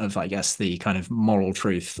in front of, I guess, the kind of moral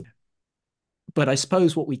truth. But I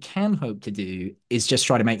suppose what we can hope to do is just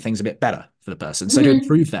try to make things a bit better for the person. So to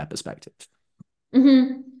improve their perspective.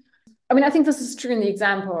 Mm-hmm. I mean, I think this is true in the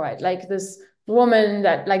example, right? Like this woman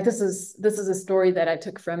that, like, this is a story that I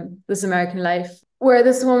took from This American Life, where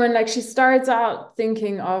this woman, like, she starts out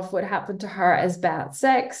thinking of what happened to her as bad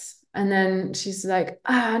sex. And then she's like,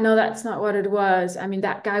 no, that's not what it was. I mean,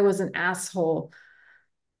 that guy was an asshole.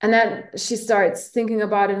 And then she starts thinking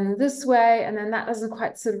about it in this way. And then that doesn't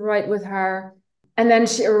quite sit right with her. And then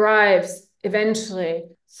she arrives eventually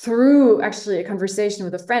through actually a conversation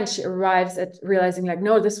with a friend, she arrives at realizing like,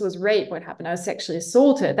 no, this was rape. What happened? I was sexually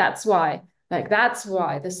assaulted. That's why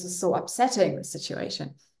this is so upsetting, the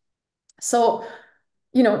situation. So,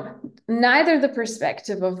 neither the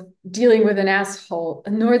perspective of dealing with an asshole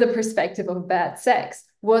nor the perspective of bad sex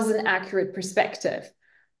was an accurate perspective.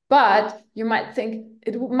 But you might think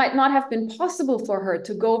it might not have been possible for her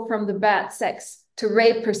to go from the bad sex to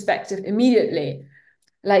rape perspective immediately.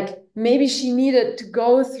 Like maybe she needed to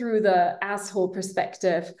go through the asshole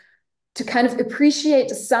perspective to kind of appreciate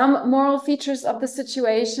some moral features of the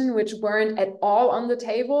situation, which weren't at all on the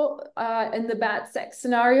table in the bad sex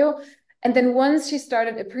scenario. And then once she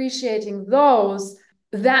started appreciating those,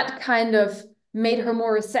 that kind of made her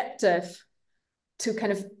more receptive to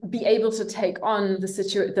kind of be able to take on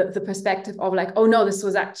the perspective of like, oh no, this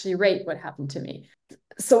was actually rape, what happened to me.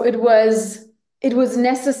 So it was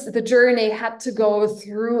necessary. The journey had to go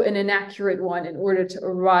through an inaccurate one in order to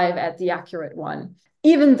arrive at the accurate one.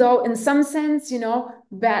 Even though in some sense,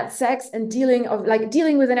 bad sex and dealing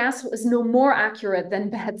with an asshole is no more accurate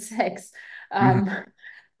than bad sex.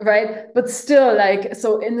 Right. But still, like,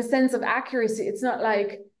 so in the sense of accuracy, it's not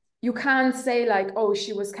like you can't say like, oh,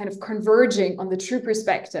 she was kind of converging on the true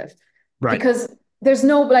perspective. Right. Because there's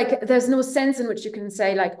no sense in which you can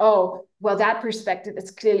say like, oh, well, that perspective is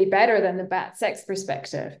clearly better than the bad sex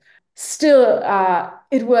perspective. Still,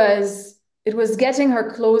 it was getting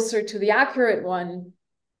her closer to the accurate one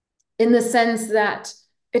in the sense that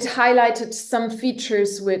it highlighted some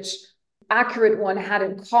features which accurate one had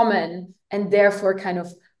in common and therefore kind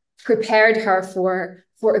of prepared her for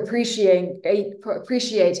appreciating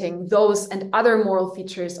those and other moral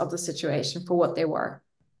features of the situation for what they were.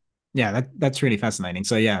 Yeah, that's really fascinating.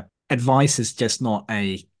 So yeah, advice is just not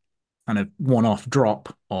a kind of one-off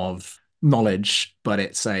drop of knowledge, but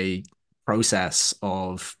it's a process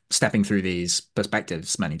of stepping through these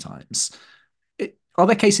perspectives many times. Are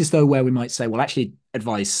there cases though where we might say, well, actually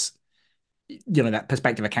advice, that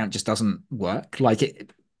perspective account just doesn't work? Like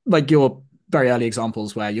your very early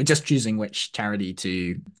examples where you're just choosing which charity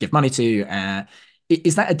to give money to.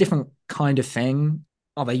 Is that a different kind of thing?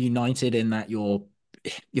 Are they united in that you're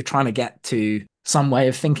trying to get to some way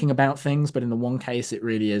of thinking about things, but in the one case it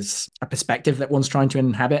really is a perspective that one's trying to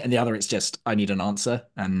inhabit, and the other it's just, I need an answer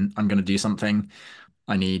and I'm going to do something.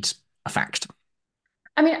 I need a fact.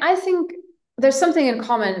 I mean, I think there's something in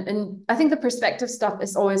common, and I think the perspective stuff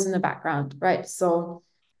is always in the background, right? So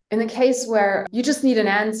in the case where you just need an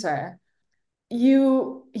answer,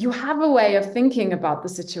 you have a way of thinking about the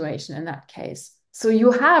situation in that case. So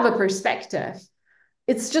you have a perspective.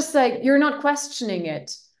 It's just like you're not questioning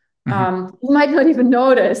it. Mm-hmm. You might not even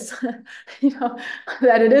notice,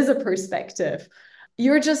 that it is a perspective.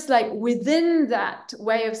 You're just like within that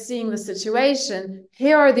way of seeing the situation.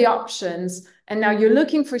 Here are the options. And now you're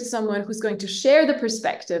looking for someone who's going to share the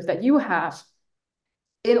perspective that you have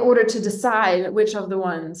in order to decide which of the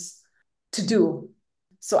ones to do.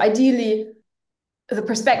 So ideally, the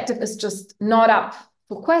perspective is just not up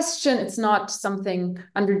for question. It's not something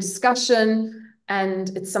under discussion, and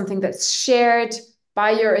it's something that's shared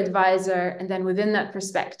by your advisor. And then within that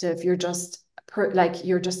perspective, you're just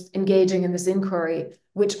engaging in this inquiry,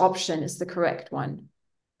 which option is the correct one.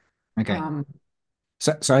 Okay.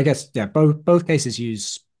 So I guess, yeah, both cases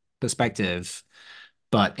use perspective,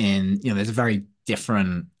 but there's a very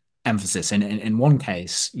different emphasis. In one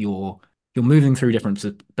case, you're moving through different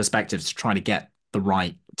perspectives to try to get the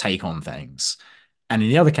right take on things. And in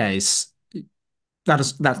the other case,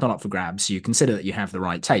 that's not up for grabs. You consider that you have the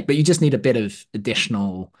right take, but you just need a bit of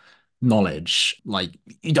additional knowledge. Like,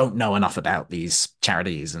 you don't know enough about these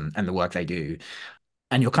charities and the work they do.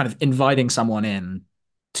 And you're kind of inviting someone in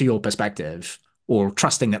to your perspective, or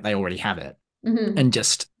trusting that they already have it, and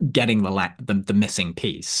just getting the missing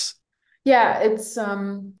piece. Yeah, it's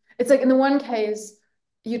like in the one case,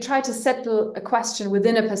 you try to settle a question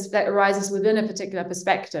within that arises within a particular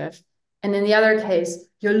perspective, and in the other case,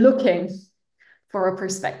 you're looking for a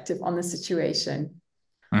perspective on the situation.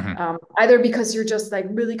 Either because you're just like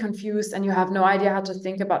really confused and you have no idea how to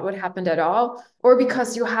think about what happened at all, or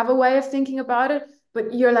because you have a way of thinking about it,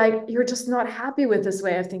 but you're just not happy with this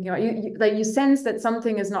way of thinking about it. You sense that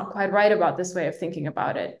something is not quite right about this way of thinking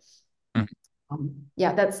about it.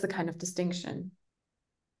 Yeah, that's the kind of distinction.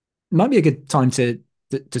 Might be a good time to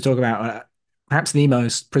talk about perhaps the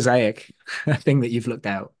most prosaic thing that you've looked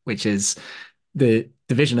at, which is the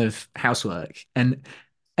division of housework. And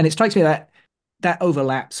it strikes me that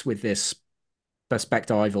overlaps with this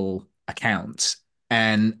perspectival account.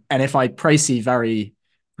 And if I précis very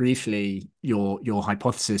briefly your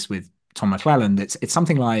hypothesis with Tom McClelland, it's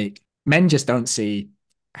something like men just don't see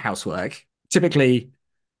housework. Typically,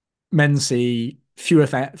 men see fewer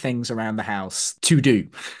things around the house to do,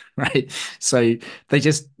 right? So they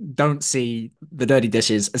just don't see the dirty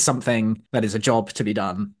dishes as something that is a job to be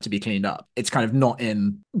done, to be cleaned up. It's kind of not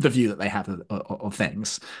in the view that they have of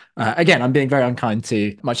things. Again, I'm being very unkind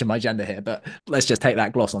to much of my gender here, but let's just take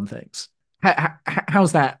that gloss on things.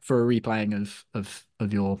 How's that for a replaying of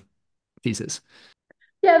your thesis?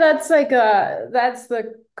 Yeah, that's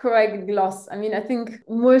the correct gloss. I mean, I think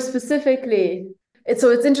more specifically, it's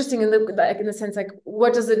interesting in the sense, like,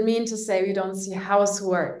 what does it mean to say we don't see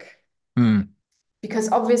housework?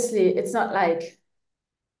 Because obviously it's not like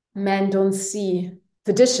men don't see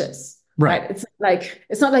the dishes, right?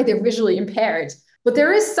 It's not like they're visually impaired, but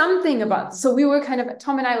there is something about. So we were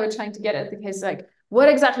Tom and I were trying to get at the case, like, what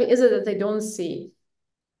exactly is it that they don't see?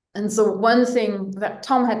 And so one thing that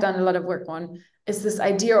Tom had done a lot of work on is this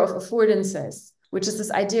idea of affordances, which is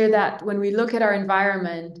this idea that when we look at our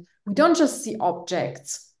environment, we don't just see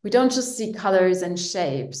objects, we don't just see colors and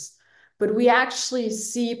shapes, but we actually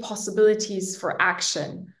see possibilities for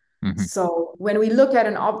action. So when we look at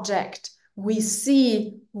an object, we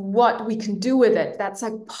see what we can do with it. That's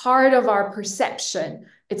like part of our perception.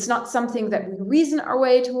 It's not something that we reason our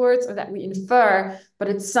way towards or that we infer, but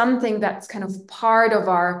it's something that's kind of part of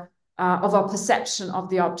our perception of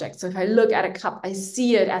the object. So if I look at a cup, I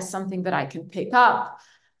see it as something that I can pick up,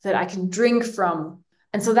 that I can drink from.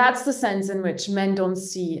 And so that's the sense in which men don't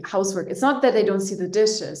see housework. It's not that they don't see the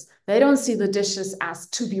dishes. They don't see the dishes as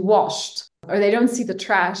to be washed, or they don't see the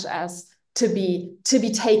trash as to be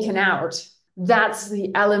taken out. That's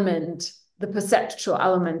the element, the perceptual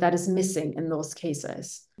element that is missing in those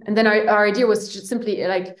cases. And then our idea was just simply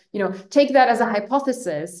like, take that as a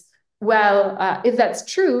hypothesis. Well, if that's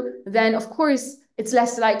true, then of course it's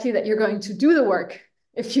less likely that you're going to do the work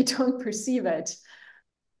if you don't perceive it.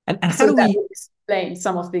 And how do we explain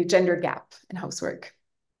some of the gender gap in housework?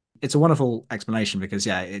 It's a wonderful explanation because,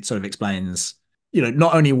 yeah, it sort of explains,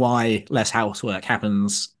 not only why less housework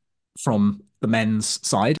happens from the men's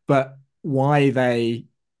side, but why they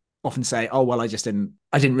often say, "Oh, well, I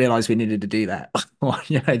didn't realize we needed to do that." Or,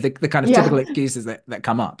 the kind of typical excuses that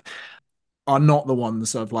come up are not the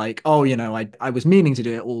ones of like, "Oh, I was meaning to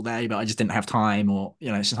do it all day, but I just didn't have time," or,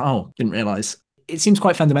 it's just, "Oh, didn't realize." It seems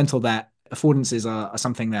quite fundamental that affordances are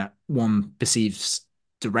something that one perceives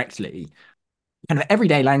directly. Kind of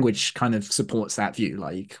everyday language kind of supports that view.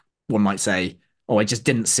 Like, one might say, "Oh, I just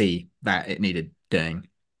didn't see that it needed doing,"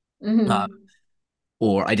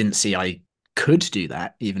 or "I didn't see I could do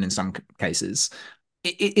that," even in some cases.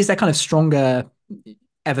 Is there kind of stronger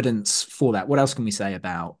evidence for that? What else can we say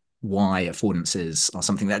about why affordances are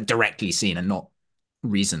something that are directly seen and not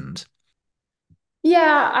reasoned?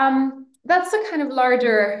 Yeah, that's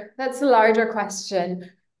a larger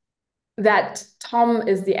question that Tom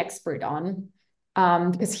is the expert on,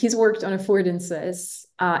 because he's worked on affordances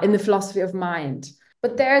in the philosophy of mind.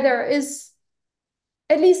 But there is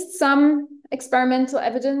at least some experimental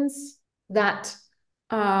evidence that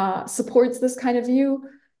supports this kind of view.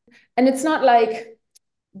 And it's not like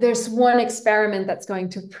there's one experiment that's going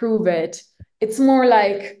to prove it. It's more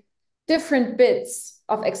like different bits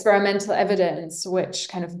of experimental evidence which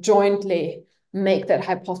kind of jointly make that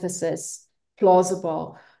hypothesis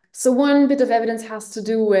plausible. So one bit of evidence has to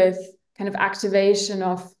do with kind of activation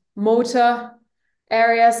of motor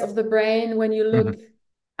areas of the brain when you look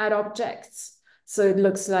at objects. So it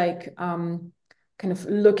looks like kind of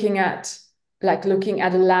looking at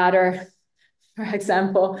a ladder, for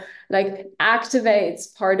example, like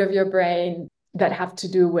activates part of your brain that have to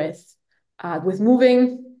do with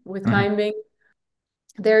moving, with climbing.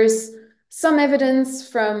 There's some evidence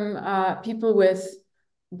from people with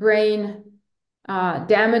brain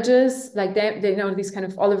damages, like they know these kind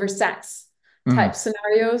of Oliver Sacks type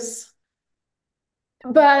scenarios.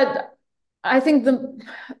 But I think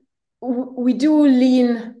we do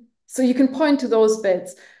lean, so you can point to those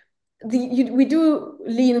bits. We do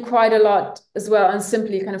lean quite a lot as well on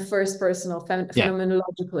simply kind of first personal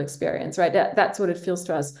phenomenological experience, right? That's what it feels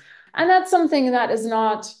to us. And that's something that is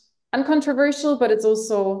not uncontroversial, but it's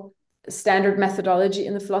also standard methodology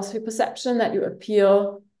in the philosophy of perception, that you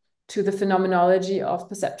appeal to the phenomenology of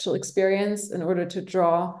perceptual experience in order to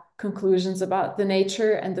draw conclusions about the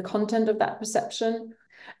nature and the content of that perception.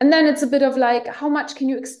 And then it's a bit of like, how much can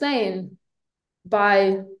you explain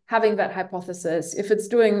by having that hypothesis? If it's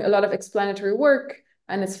doing a lot of explanatory work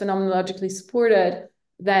and it's phenomenologically supported,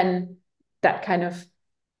 then that kind of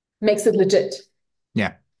makes it legit.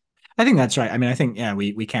 Yeah, I think that's right. I mean, I think, yeah,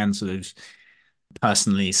 we can sort of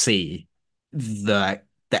personally see the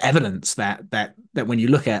evidence that when you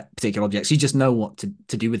look at particular objects, you just know what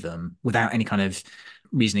to do with them without any kind of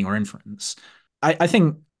reasoning or inference. I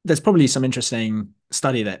think there's probably some interesting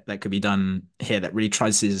study that could be done here that really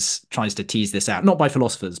tries to tease this out, not by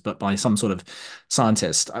philosophers, but by some sort of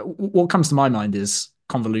scientist. What comes to my mind is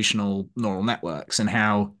convolutional neural networks and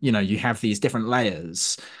how, you have these different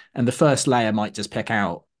layers, and the first layer might just pick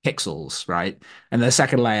out pixels, right? And the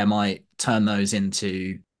second layer might turn those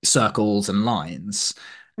into circles and lines.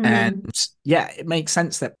 And yeah, it makes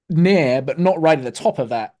sense that near, but not right at the top of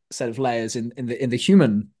that set of layers in the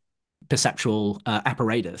human perceptual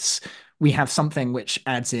apparatus, we have something which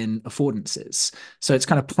adds in affordances. So it's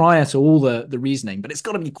kind of prior to all the reasoning, but it's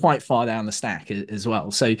got to be quite far down the stack as well.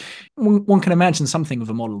 So one can imagine something of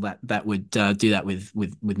a model that would do that with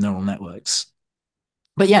neural networks.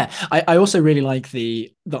 But yeah, I also really like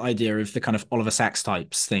the idea of the kind of Oliver Sacks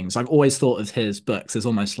types things. I've always thought of his books as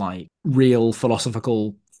almost like real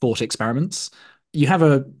philosophical thought experiments. You have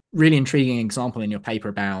a really intriguing example in your paper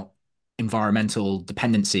about environmental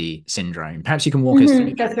dependency syndrome. Perhaps you can walk us through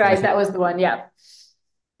that. That's right. That was the one. Yeah.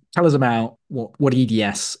 Tell us about what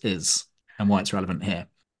EDS is and why it's relevant here.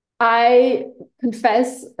 I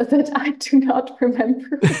confess that I do not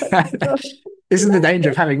remember. This is the danger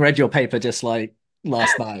of having read your paper just like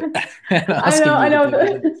last night. I know.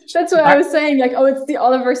 That's what I was saying. Like, oh, it's the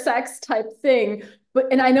Oliver Sacks type thing.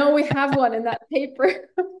 And I know we have one in that paper,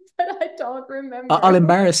 but I don't remember. I'll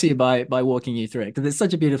embarrass you by walking you through it because it's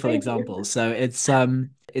such a beautiful example. So it's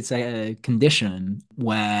a condition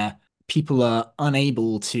where people are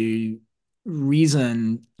unable to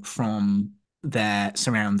reason from their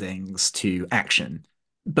surroundings to action,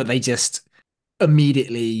 but they just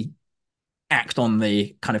immediately act on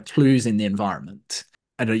the kind of clues in the environment.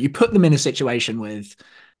 I don't know, you put them in a situation with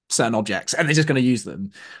certain objects and they're just going to use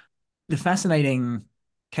them. The fascinating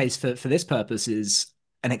case for this purpose is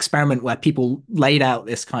an experiment where people laid out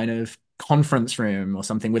this kind of conference room or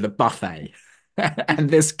something with a buffet. And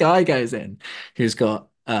this guy goes in who's got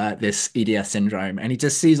this EDS syndrome, and he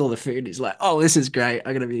just sees all the food. He's like, oh, this is great.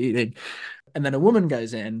 I'm going to be eating. And then a woman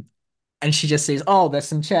goes in and she just sees, oh, there's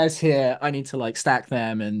some chairs here. I need to like stack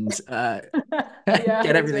them and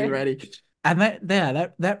get everything ready. And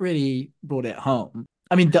that really brought it home.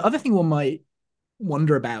 I mean, the other thing one might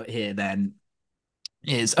wonder about here then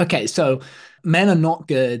is, okay, so men are not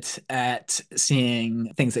good at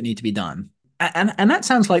seeing things that need to be done. And that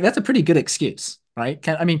sounds like that's a pretty good excuse, right?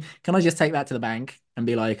 Can I just take that to the bank and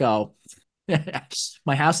be like, oh,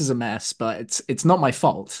 my house is a mess, but it's not my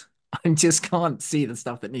fault. I just can't see the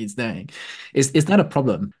stuff that needs doing. Is that a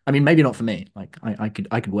problem? I mean, maybe not for me. Like I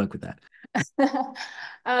could work with that.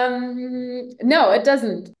 No, it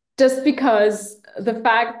doesn't. just because the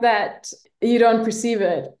fact that you don't perceive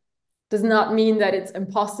it does not mean that it's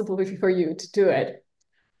impossible for you to do it.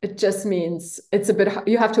 It just means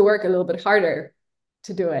you have to work a little bit harder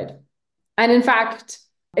to do it. And in fact,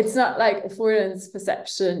 it's not like affordance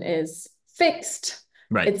perception is fixed.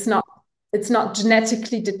 Right. It's not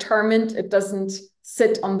genetically determined. It doesn't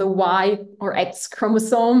sit on the Y or X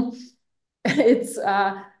chromosome. It's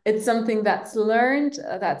something that's learned,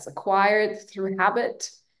 that's acquired through habit.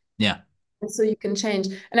 Yeah. And so you can change.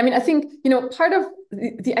 And I mean, I think, part of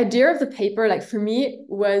the idea of the paper, like for me,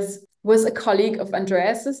 was a colleague of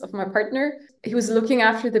Andreas's, of my partner. He was looking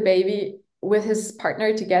after the baby with his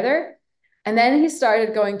partner together. And then he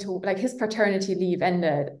started going to, like, his paternity leave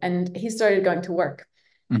ended and he started going to work.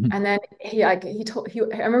 Mm-hmm. And then I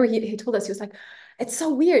remember he told us, he was like, it's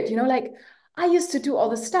so weird, like I used to do all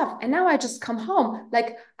this stuff and now I just come home,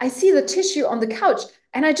 like I see the tissue on the couch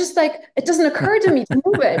and I just like, it doesn't occur to me to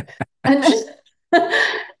move it. And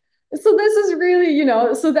so this is really,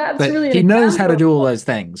 so that's but really he knows how to do all those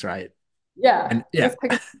things, right? Yeah. And yeah.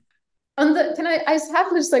 I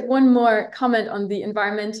have just like one more comment on the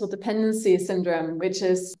environmental dependency syndrome, which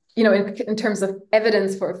is, in terms of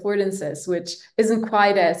evidence for affordances, which isn't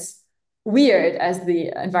quite as weird as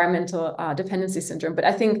the environmental dependency syndrome. But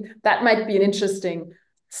I think that might be an interesting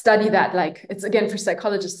study that, like, it's again for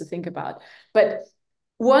psychologists to think about. But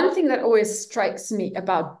one thing that always strikes me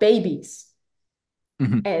about babies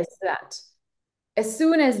is that as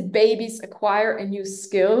soon as babies acquire a new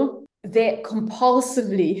skill, they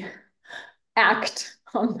compulsively act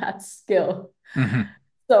on that skill.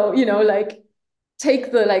 So, like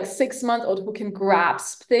take the 6-month-old who can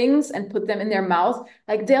grasp things and put them in their mouth,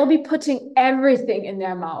 like they'll be putting everything in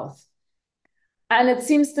their mouth. And it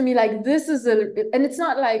seems to me like and it's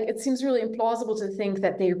not like, it seems really implausible to think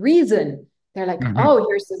that they reason. They're like, oh,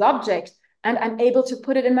 here's this object and I'm able to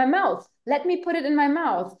put it in my mouth. Let me put it in my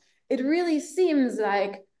mouth. It really seems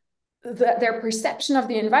like their perception of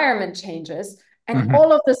the environment changes. And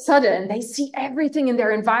all of a sudden, they see everything in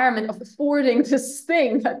their environment of affording this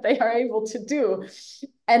thing that they are able to do.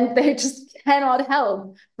 And they just cannot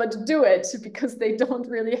help but do it because they don't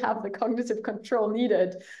really have the cognitive control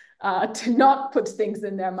needed to not put things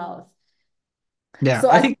in their mouth. Yeah, so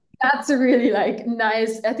I think that's a really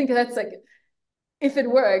nice, I think that's like, if it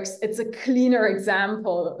works, it's a cleaner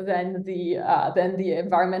example than the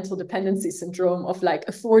environmental dependency syndrome of like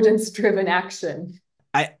affordance-driven action.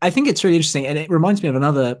 I think it's really interesting, and it reminds me of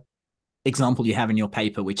another example you have in your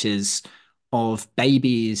paper, which is of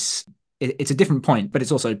babies. It's a different point, but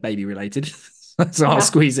it's also baby related. So I'll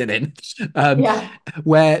squeeze it in.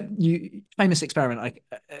 Where famous experiment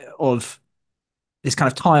of this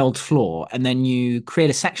kind of tiled floor, and then you create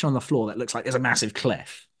a section on the floor that looks like there's a massive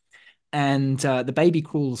cliff, and the baby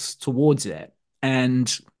crawls towards it.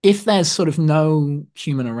 And if there's sort of no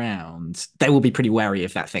human around, they will be pretty wary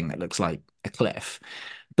of that thing that looks like a cliff.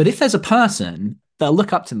 But if there's a person, they'll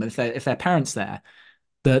look up to them. If their parents there,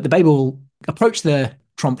 the baby will approach the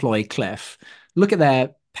trompe-l'oeil cliff, look at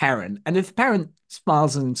their parent, and if the parent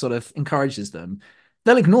smiles and sort of encourages them,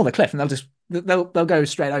 they'll ignore the cliff and they'll go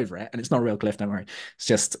straight over it. And it's not a real cliff, don't worry. It's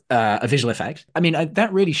just a visual effect. I mean,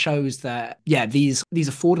 that really shows that, yeah, these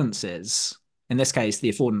affordances, in this case, the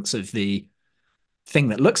affordance of the thing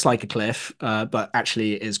that looks like a cliff, but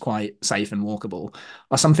actually is quite safe and walkable,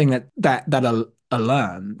 are something that are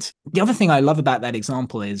learned. The other thing I love about that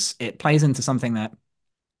example is it plays into something that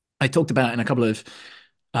I talked about in a couple of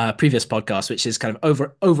previous podcasts, which is kind of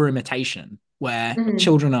over imitation, where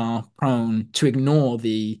children are prone to ignore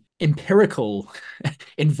the empirical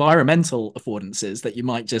environmental affordances that you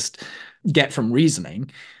might just get from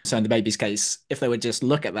reasoning. So in the baby's case, if they would just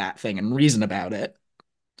look at that thing and reason about it,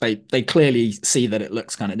 they clearly see that it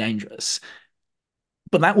looks kind of dangerous.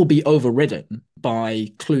 But that will be overridden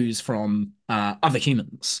by clues from other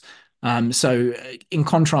humans. So in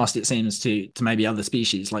contrast, it seems to maybe other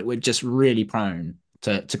species, like we're just really prone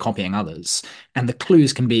to copying others. And the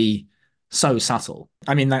clues can be so subtle.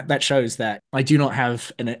 I mean, that shows that I do not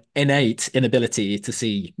have an innate inability to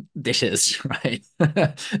see dishes, right?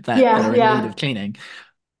 that are in need of cleaning.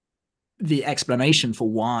 The explanation for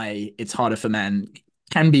why it's harder for men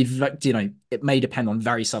can be, it may depend on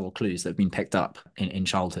very subtle clues that have been picked up in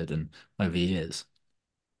childhood and over years.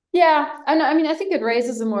 Yeah, and I mean, I think it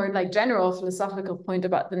raises a more like general philosophical point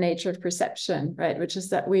about the nature of perception, right? Which is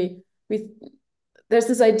that we there's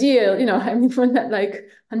this idea, I mean, one that like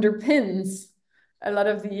underpins a lot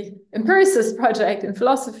of the empiricist project in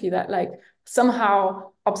philosophy, that like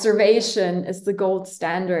somehow observation is the gold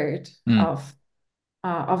standard of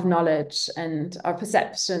knowledge, and our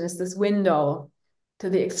perception is this window to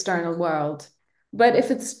the external world. But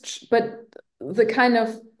the kind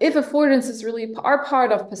of, if affordances really are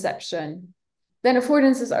part of perception, then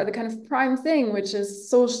affordances are the kind of prime thing, which is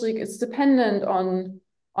socially, it's dependent on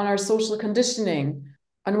our social conditioning,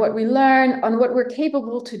 on what we learn, on what we're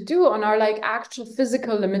capable to do, on our like actual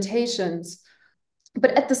physical limitations.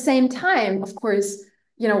 But at the same time, of course,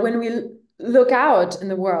 when we look out in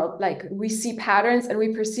the world, like we see patterns and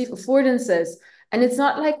we perceive affordances. And it's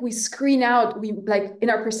not like we screen out, we like in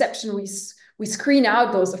our perception, we screen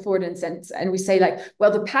out those affordances and we say like,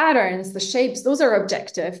 well, the patterns, the shapes, those are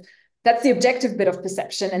objective. That's the objective bit of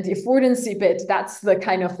perception, and the affordancy bit, that's the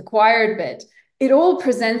kind of acquired bit. It all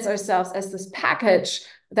presents ourselves as this package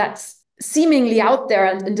that's seemingly out there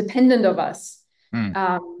and independent of us.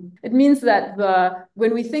 It means that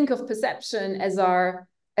when we think of perception as our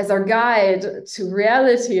guide to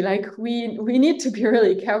reality, like we need to be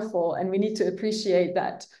really careful, and we need to appreciate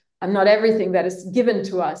that not everything that is given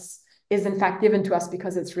to us is in fact given to us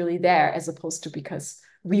because it's really there, as opposed to because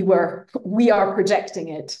we are projecting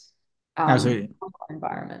it Absolutely. on our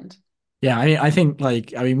environment. Yeah, I think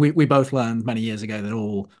we both learned many years ago that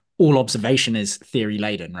all observation is theory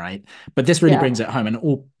laden, right? But this really brings it home,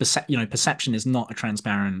 and perception is not a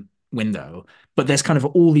transparent window, but there's kind of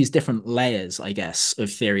all these different layers, I guess,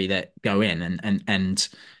 of theory that go in, and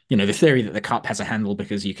the theory that the cup has a handle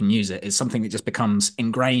because you can use it is something that just becomes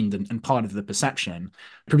ingrained and part of the perception.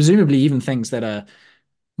 Presumably, even things that are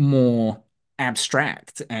more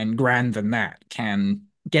abstract and grand than that can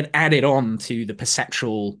get added on to the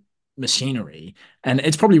perceptual machinery. And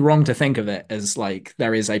it's probably wrong to think of it as like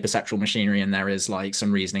there is a perceptual machinery and there is like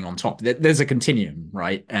some reasoning on top. There's a continuum,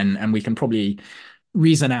 right? And we can probably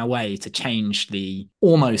reason our way to change the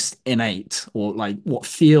almost innate, or like what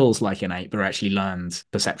feels like innate but are actually learned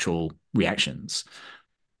perceptual reactions.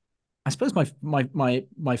 I suppose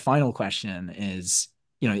my final question is,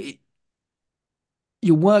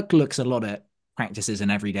 your work looks a lot at practices in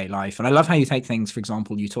everyday life. And I love how you take things, for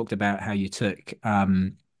example, you talked about how you took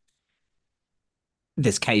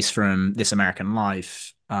this case from This American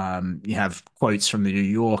Life. You have quotes from the New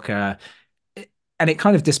Yorker, and it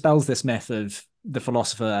kind of dispels this myth of the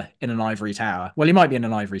philosopher in an ivory tower. Well, he might be in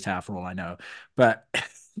an ivory tower for all I know, but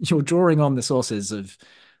you're drawing on the sources of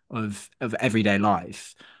everyday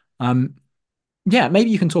life. Yeah, maybe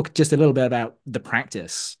you can talk just a little bit about the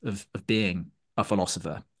practice of being a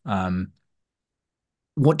philosopher.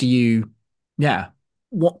 What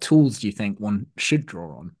tools do you think one should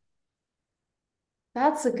draw on?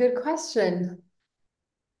 That's a good question.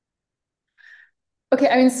 Okay,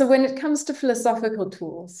 I mean, so when it comes to philosophical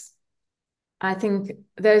tools, I think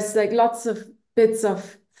there's like lots of bits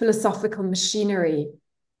of philosophical machinery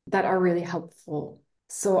that are really helpful.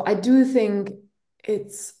 So I do think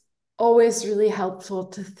it's always really helpful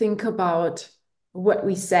to think about what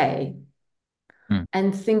we say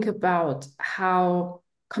and think about how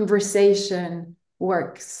conversation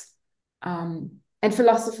works. And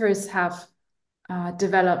philosophers have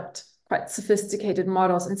developed quite sophisticated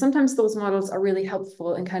models. And sometimes those models are really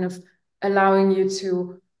helpful in kind of allowing you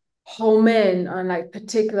to home in on like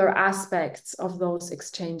particular aspects of those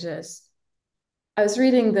exchanges. I was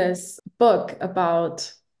reading this book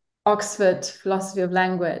about Oxford philosophy of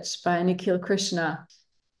language by Nikhil Krishna.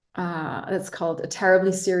 It's called A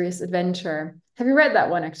Terribly Serious Adventure. Have you read that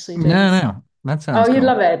one, actually, James? No, that sounds you'd cool.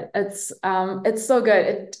 love it. It's so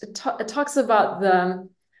good. It talks about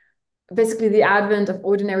basically the advent of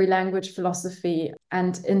ordinary language philosophy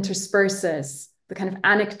and intersperses the kind of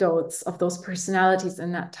anecdotes of those personalities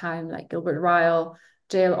in that time, like Gilbert Ryle,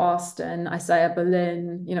 J.L. Austin, Isaiah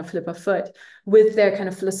Berlin, Philippa Foot, with their kind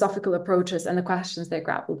of philosophical approaches and the questions they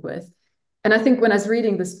grappled with. And I think when I was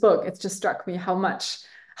reading this book, it just struck me how much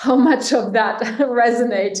of that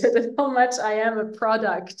resonated, and how much I am a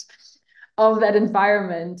product of that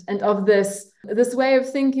environment and of this way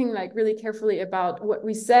of thinking, like really carefully about what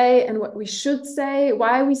we say and what we should say,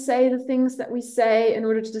 why we say the things that we say in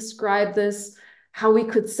order to describe this, how we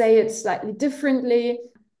could say it slightly differently.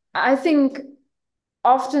 I think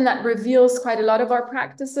often that reveals quite a lot of our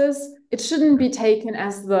practices. It shouldn't be taken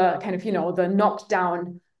as the kind of, the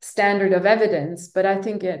knockdown standard of evidence, but I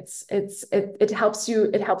think it helps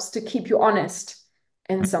to keep you honest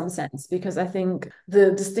in some sense, because I think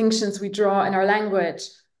the distinctions we draw in our language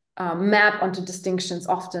map onto distinctions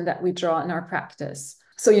often that we draw in our practice.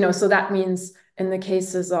 So, so that means in the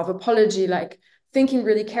cases of apology, like thinking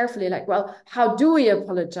really carefully, like, well, how do we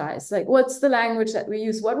apologize? Like, what's the language that we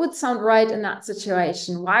use? What would sound right in that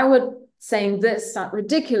situation? Why would saying this sound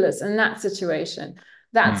ridiculous in that situation?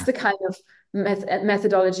 That's the kind of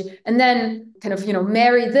methodology. And then kind of,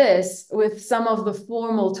 marry this with some of the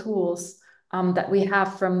formal tools that we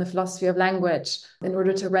have from the philosophy of language in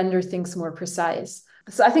order to render things more precise.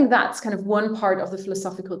 So I think that's kind of one part of the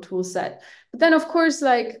philosophical tool set. But then, of course,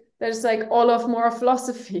 like there's like all of moral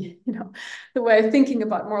philosophy, you know, the way of thinking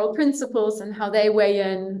about moral principles and how they weigh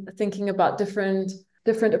in, thinking about different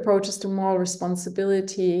approaches to moral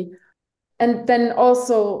responsibility. And then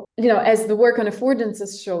also, you know, as the work on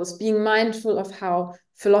affordances shows, being mindful of how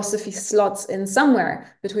philosophy slots in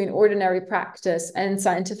somewhere between ordinary practice and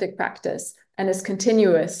scientific practice and is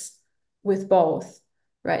continuous with both,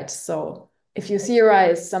 right? So if you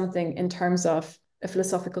theorize something in terms of a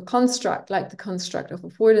philosophical construct, like the construct of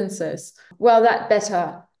affordances, well, that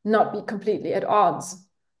better not be completely at odds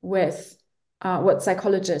with what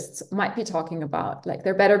psychologists might be talking about. Like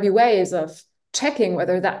there better be ways of checking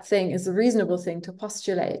whether that thing is a reasonable thing to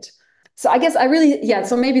postulate. So I guess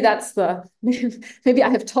so maybe that's maybe I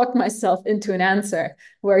have talked myself into an answer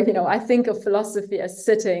where, you know, I think of philosophy as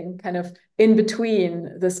sitting kind of in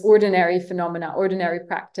between this ordinary phenomena, ordinary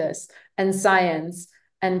practice and science,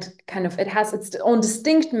 and kind of it has its own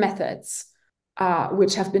distinct methods,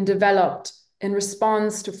 which have been developed in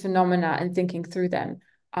response to phenomena and thinking through them.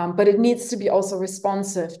 But it needs to be also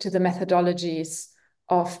responsive to the methodologies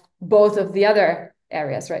of both of the other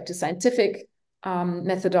areas, right? To scientific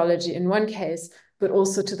methodology in one case, but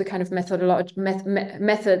also to the kind of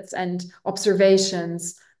methods and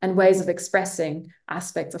observations and ways of expressing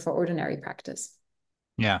aspects of our ordinary practice.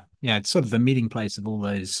 Yeah, it's sort of the meeting place of all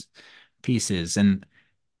those pieces. And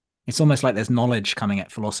it's almost like there's knowledge coming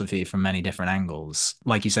at philosophy from many different angles.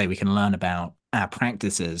 Like you say, we can learn about our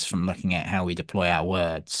practices from looking at how we deploy our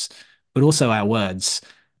words, but also our words,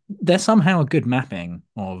 they're somehow a good mapping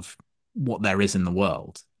of what there is in the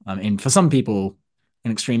world. I mean, for some people,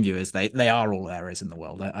 in extreme viewers, they are all there is in the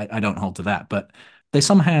world. I don't hold to that, but they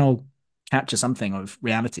somehow capture something of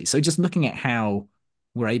reality. So just looking at how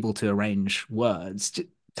we're able to arrange words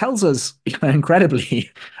tells us, you know, incredibly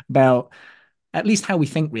about at least how we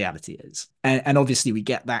think reality is. And obviously we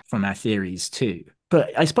get that from our theories too.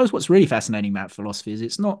 But I suppose what's really fascinating about philosophy is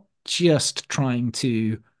it's not just trying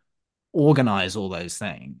to organize all those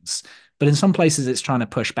things, but in some places it's trying to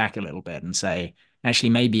push back a little bit and say,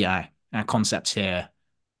 actually, maybe our concepts here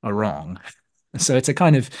are wrong. So it's a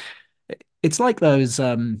kind of, it's like those,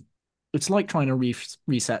 it's like trying to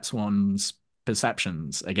reset one's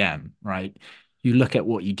perceptions again, right? You look at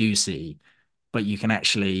what you do see, but you can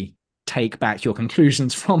actually take back your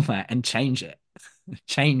conclusions from that and change it,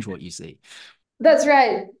 change what you see. That's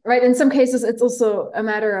right. Right. In some cases, it's also a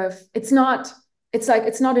matter of, it's not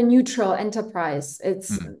a neutral enterprise.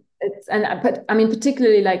 But I mean,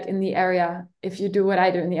 particularly like in the area, if you do what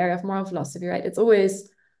I do in the area of moral philosophy, right? It's always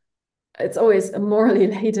a morally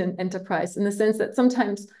laden enterprise in the sense that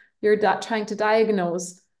sometimes you're trying to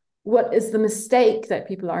diagnose what is the mistake that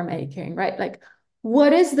people are making, right? Like,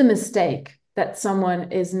 what is the mistake that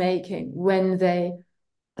someone is making when they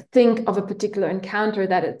think of a particular encounter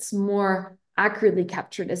that it's more accurately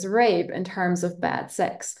captured as rape in terms of bad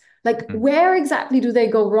sex? Like, where exactly do they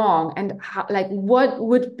go wrong, and how, like what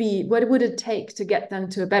would it take to get them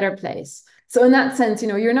to a better place? So in that sense, you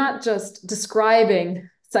know, you're not just describing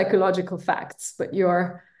psychological facts, but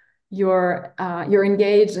you're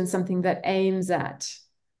engaged in something that aims at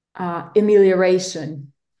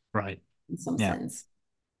amelioration, right? In some sense.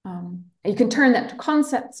 You can turn that to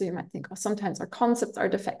concepts. So you might think, oh, sometimes our concepts are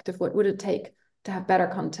defective. What would it take to have better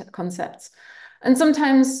concepts? And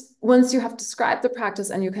sometimes once you have described the practice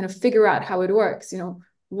and you kind of figure out how it works, you know,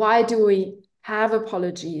 why do we have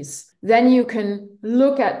apologies? Then you can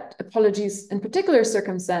look at apologies in particular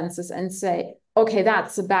circumstances and say, okay,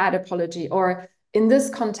 that's a bad apology. Or in this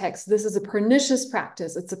context, this is a pernicious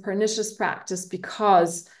practice. It's a pernicious practice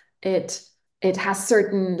because it has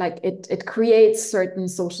certain, like it creates certain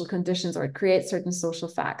social conditions, or it creates certain social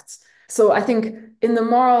facts. So I think in the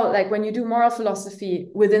moral, like when you do moral philosophy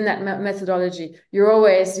within that methodology, you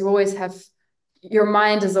always have, your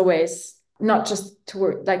mind is always not just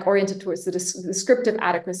oriented towards the descriptive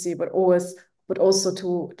adequacy, but also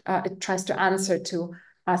to it tries to answer to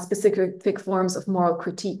specific forms of moral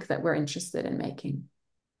critique that we're interested in making.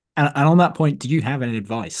 And on that point, do you have any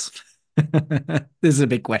advice? This is a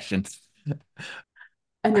big question.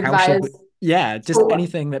 And advice? Yeah, just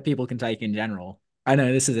anything that people can take in general. I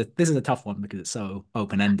know this is a tough one because it's so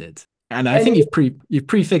open-ended. And I think you've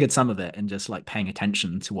prefigured some of it in just like paying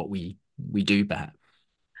attention to what we do perhaps.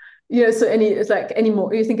 Yeah, so any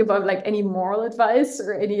more, you think about like any moral advice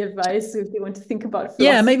or any advice if you want to think about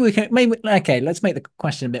philosophy? Yeah, okay, let's make the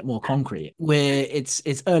question a bit more concrete.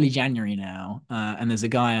 It's early January now, and there's a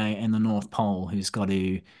guy in the North Pole who's got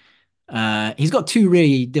to He's got two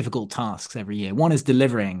really difficult tasks every year. One is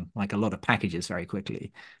delivering like a lot of packages very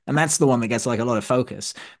quickly, and that's the one that gets like a lot of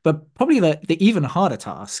focus. But probably the even harder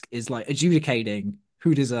task is like adjudicating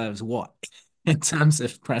who deserves what in terms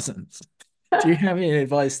of presents. Do you have any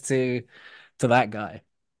advice to that guy?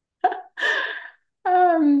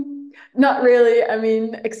 Not really. I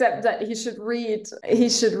mean, except that he should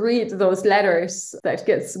read those letters that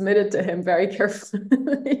get submitted to him very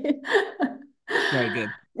carefully. Very good.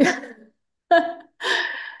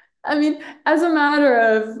 I mean, as a matter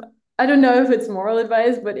of, I don't know if it's moral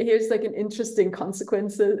advice, but here's like an interesting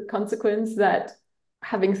consequence that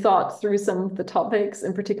having thought through some of the topics,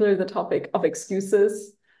 in particular the topic of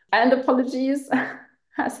excuses and apologies,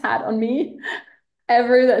 has had on me.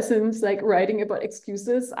 Ever since like writing about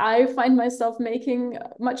excuses, I find myself making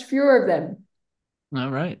much fewer of them. All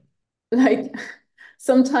right. Like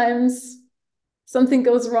sometimes something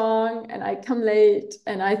goes wrong and I come late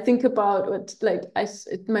and I think about what like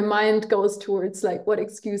my mind goes towards like what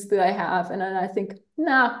excuse do I have, and then I think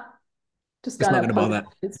nah, just It's not gotta going to bother.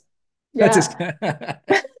 apologize. That's just. Yeah.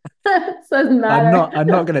 It doesn't I'm not. matter. I'm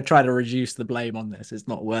not going to try to reduce the blame on this. It's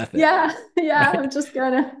not worth it. Yeah, I'm Right. just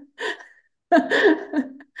gonna.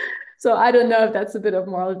 So I don't know if that's a bit of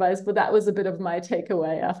moral advice, but that was a bit of my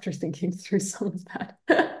takeaway after thinking through some of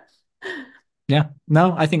that. Yeah.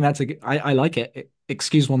 No, I think that's I like it.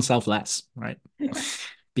 Excuse oneself less, right? Yeah.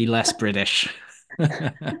 Be less British.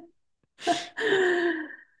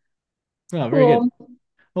 Oh, very good. Cool. Well,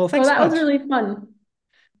 Well, thanks so that was much. really fun.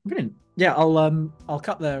 Brilliant. Yeah, I'll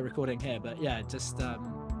cut the recording here, but yeah, just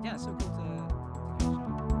yeah, so cool.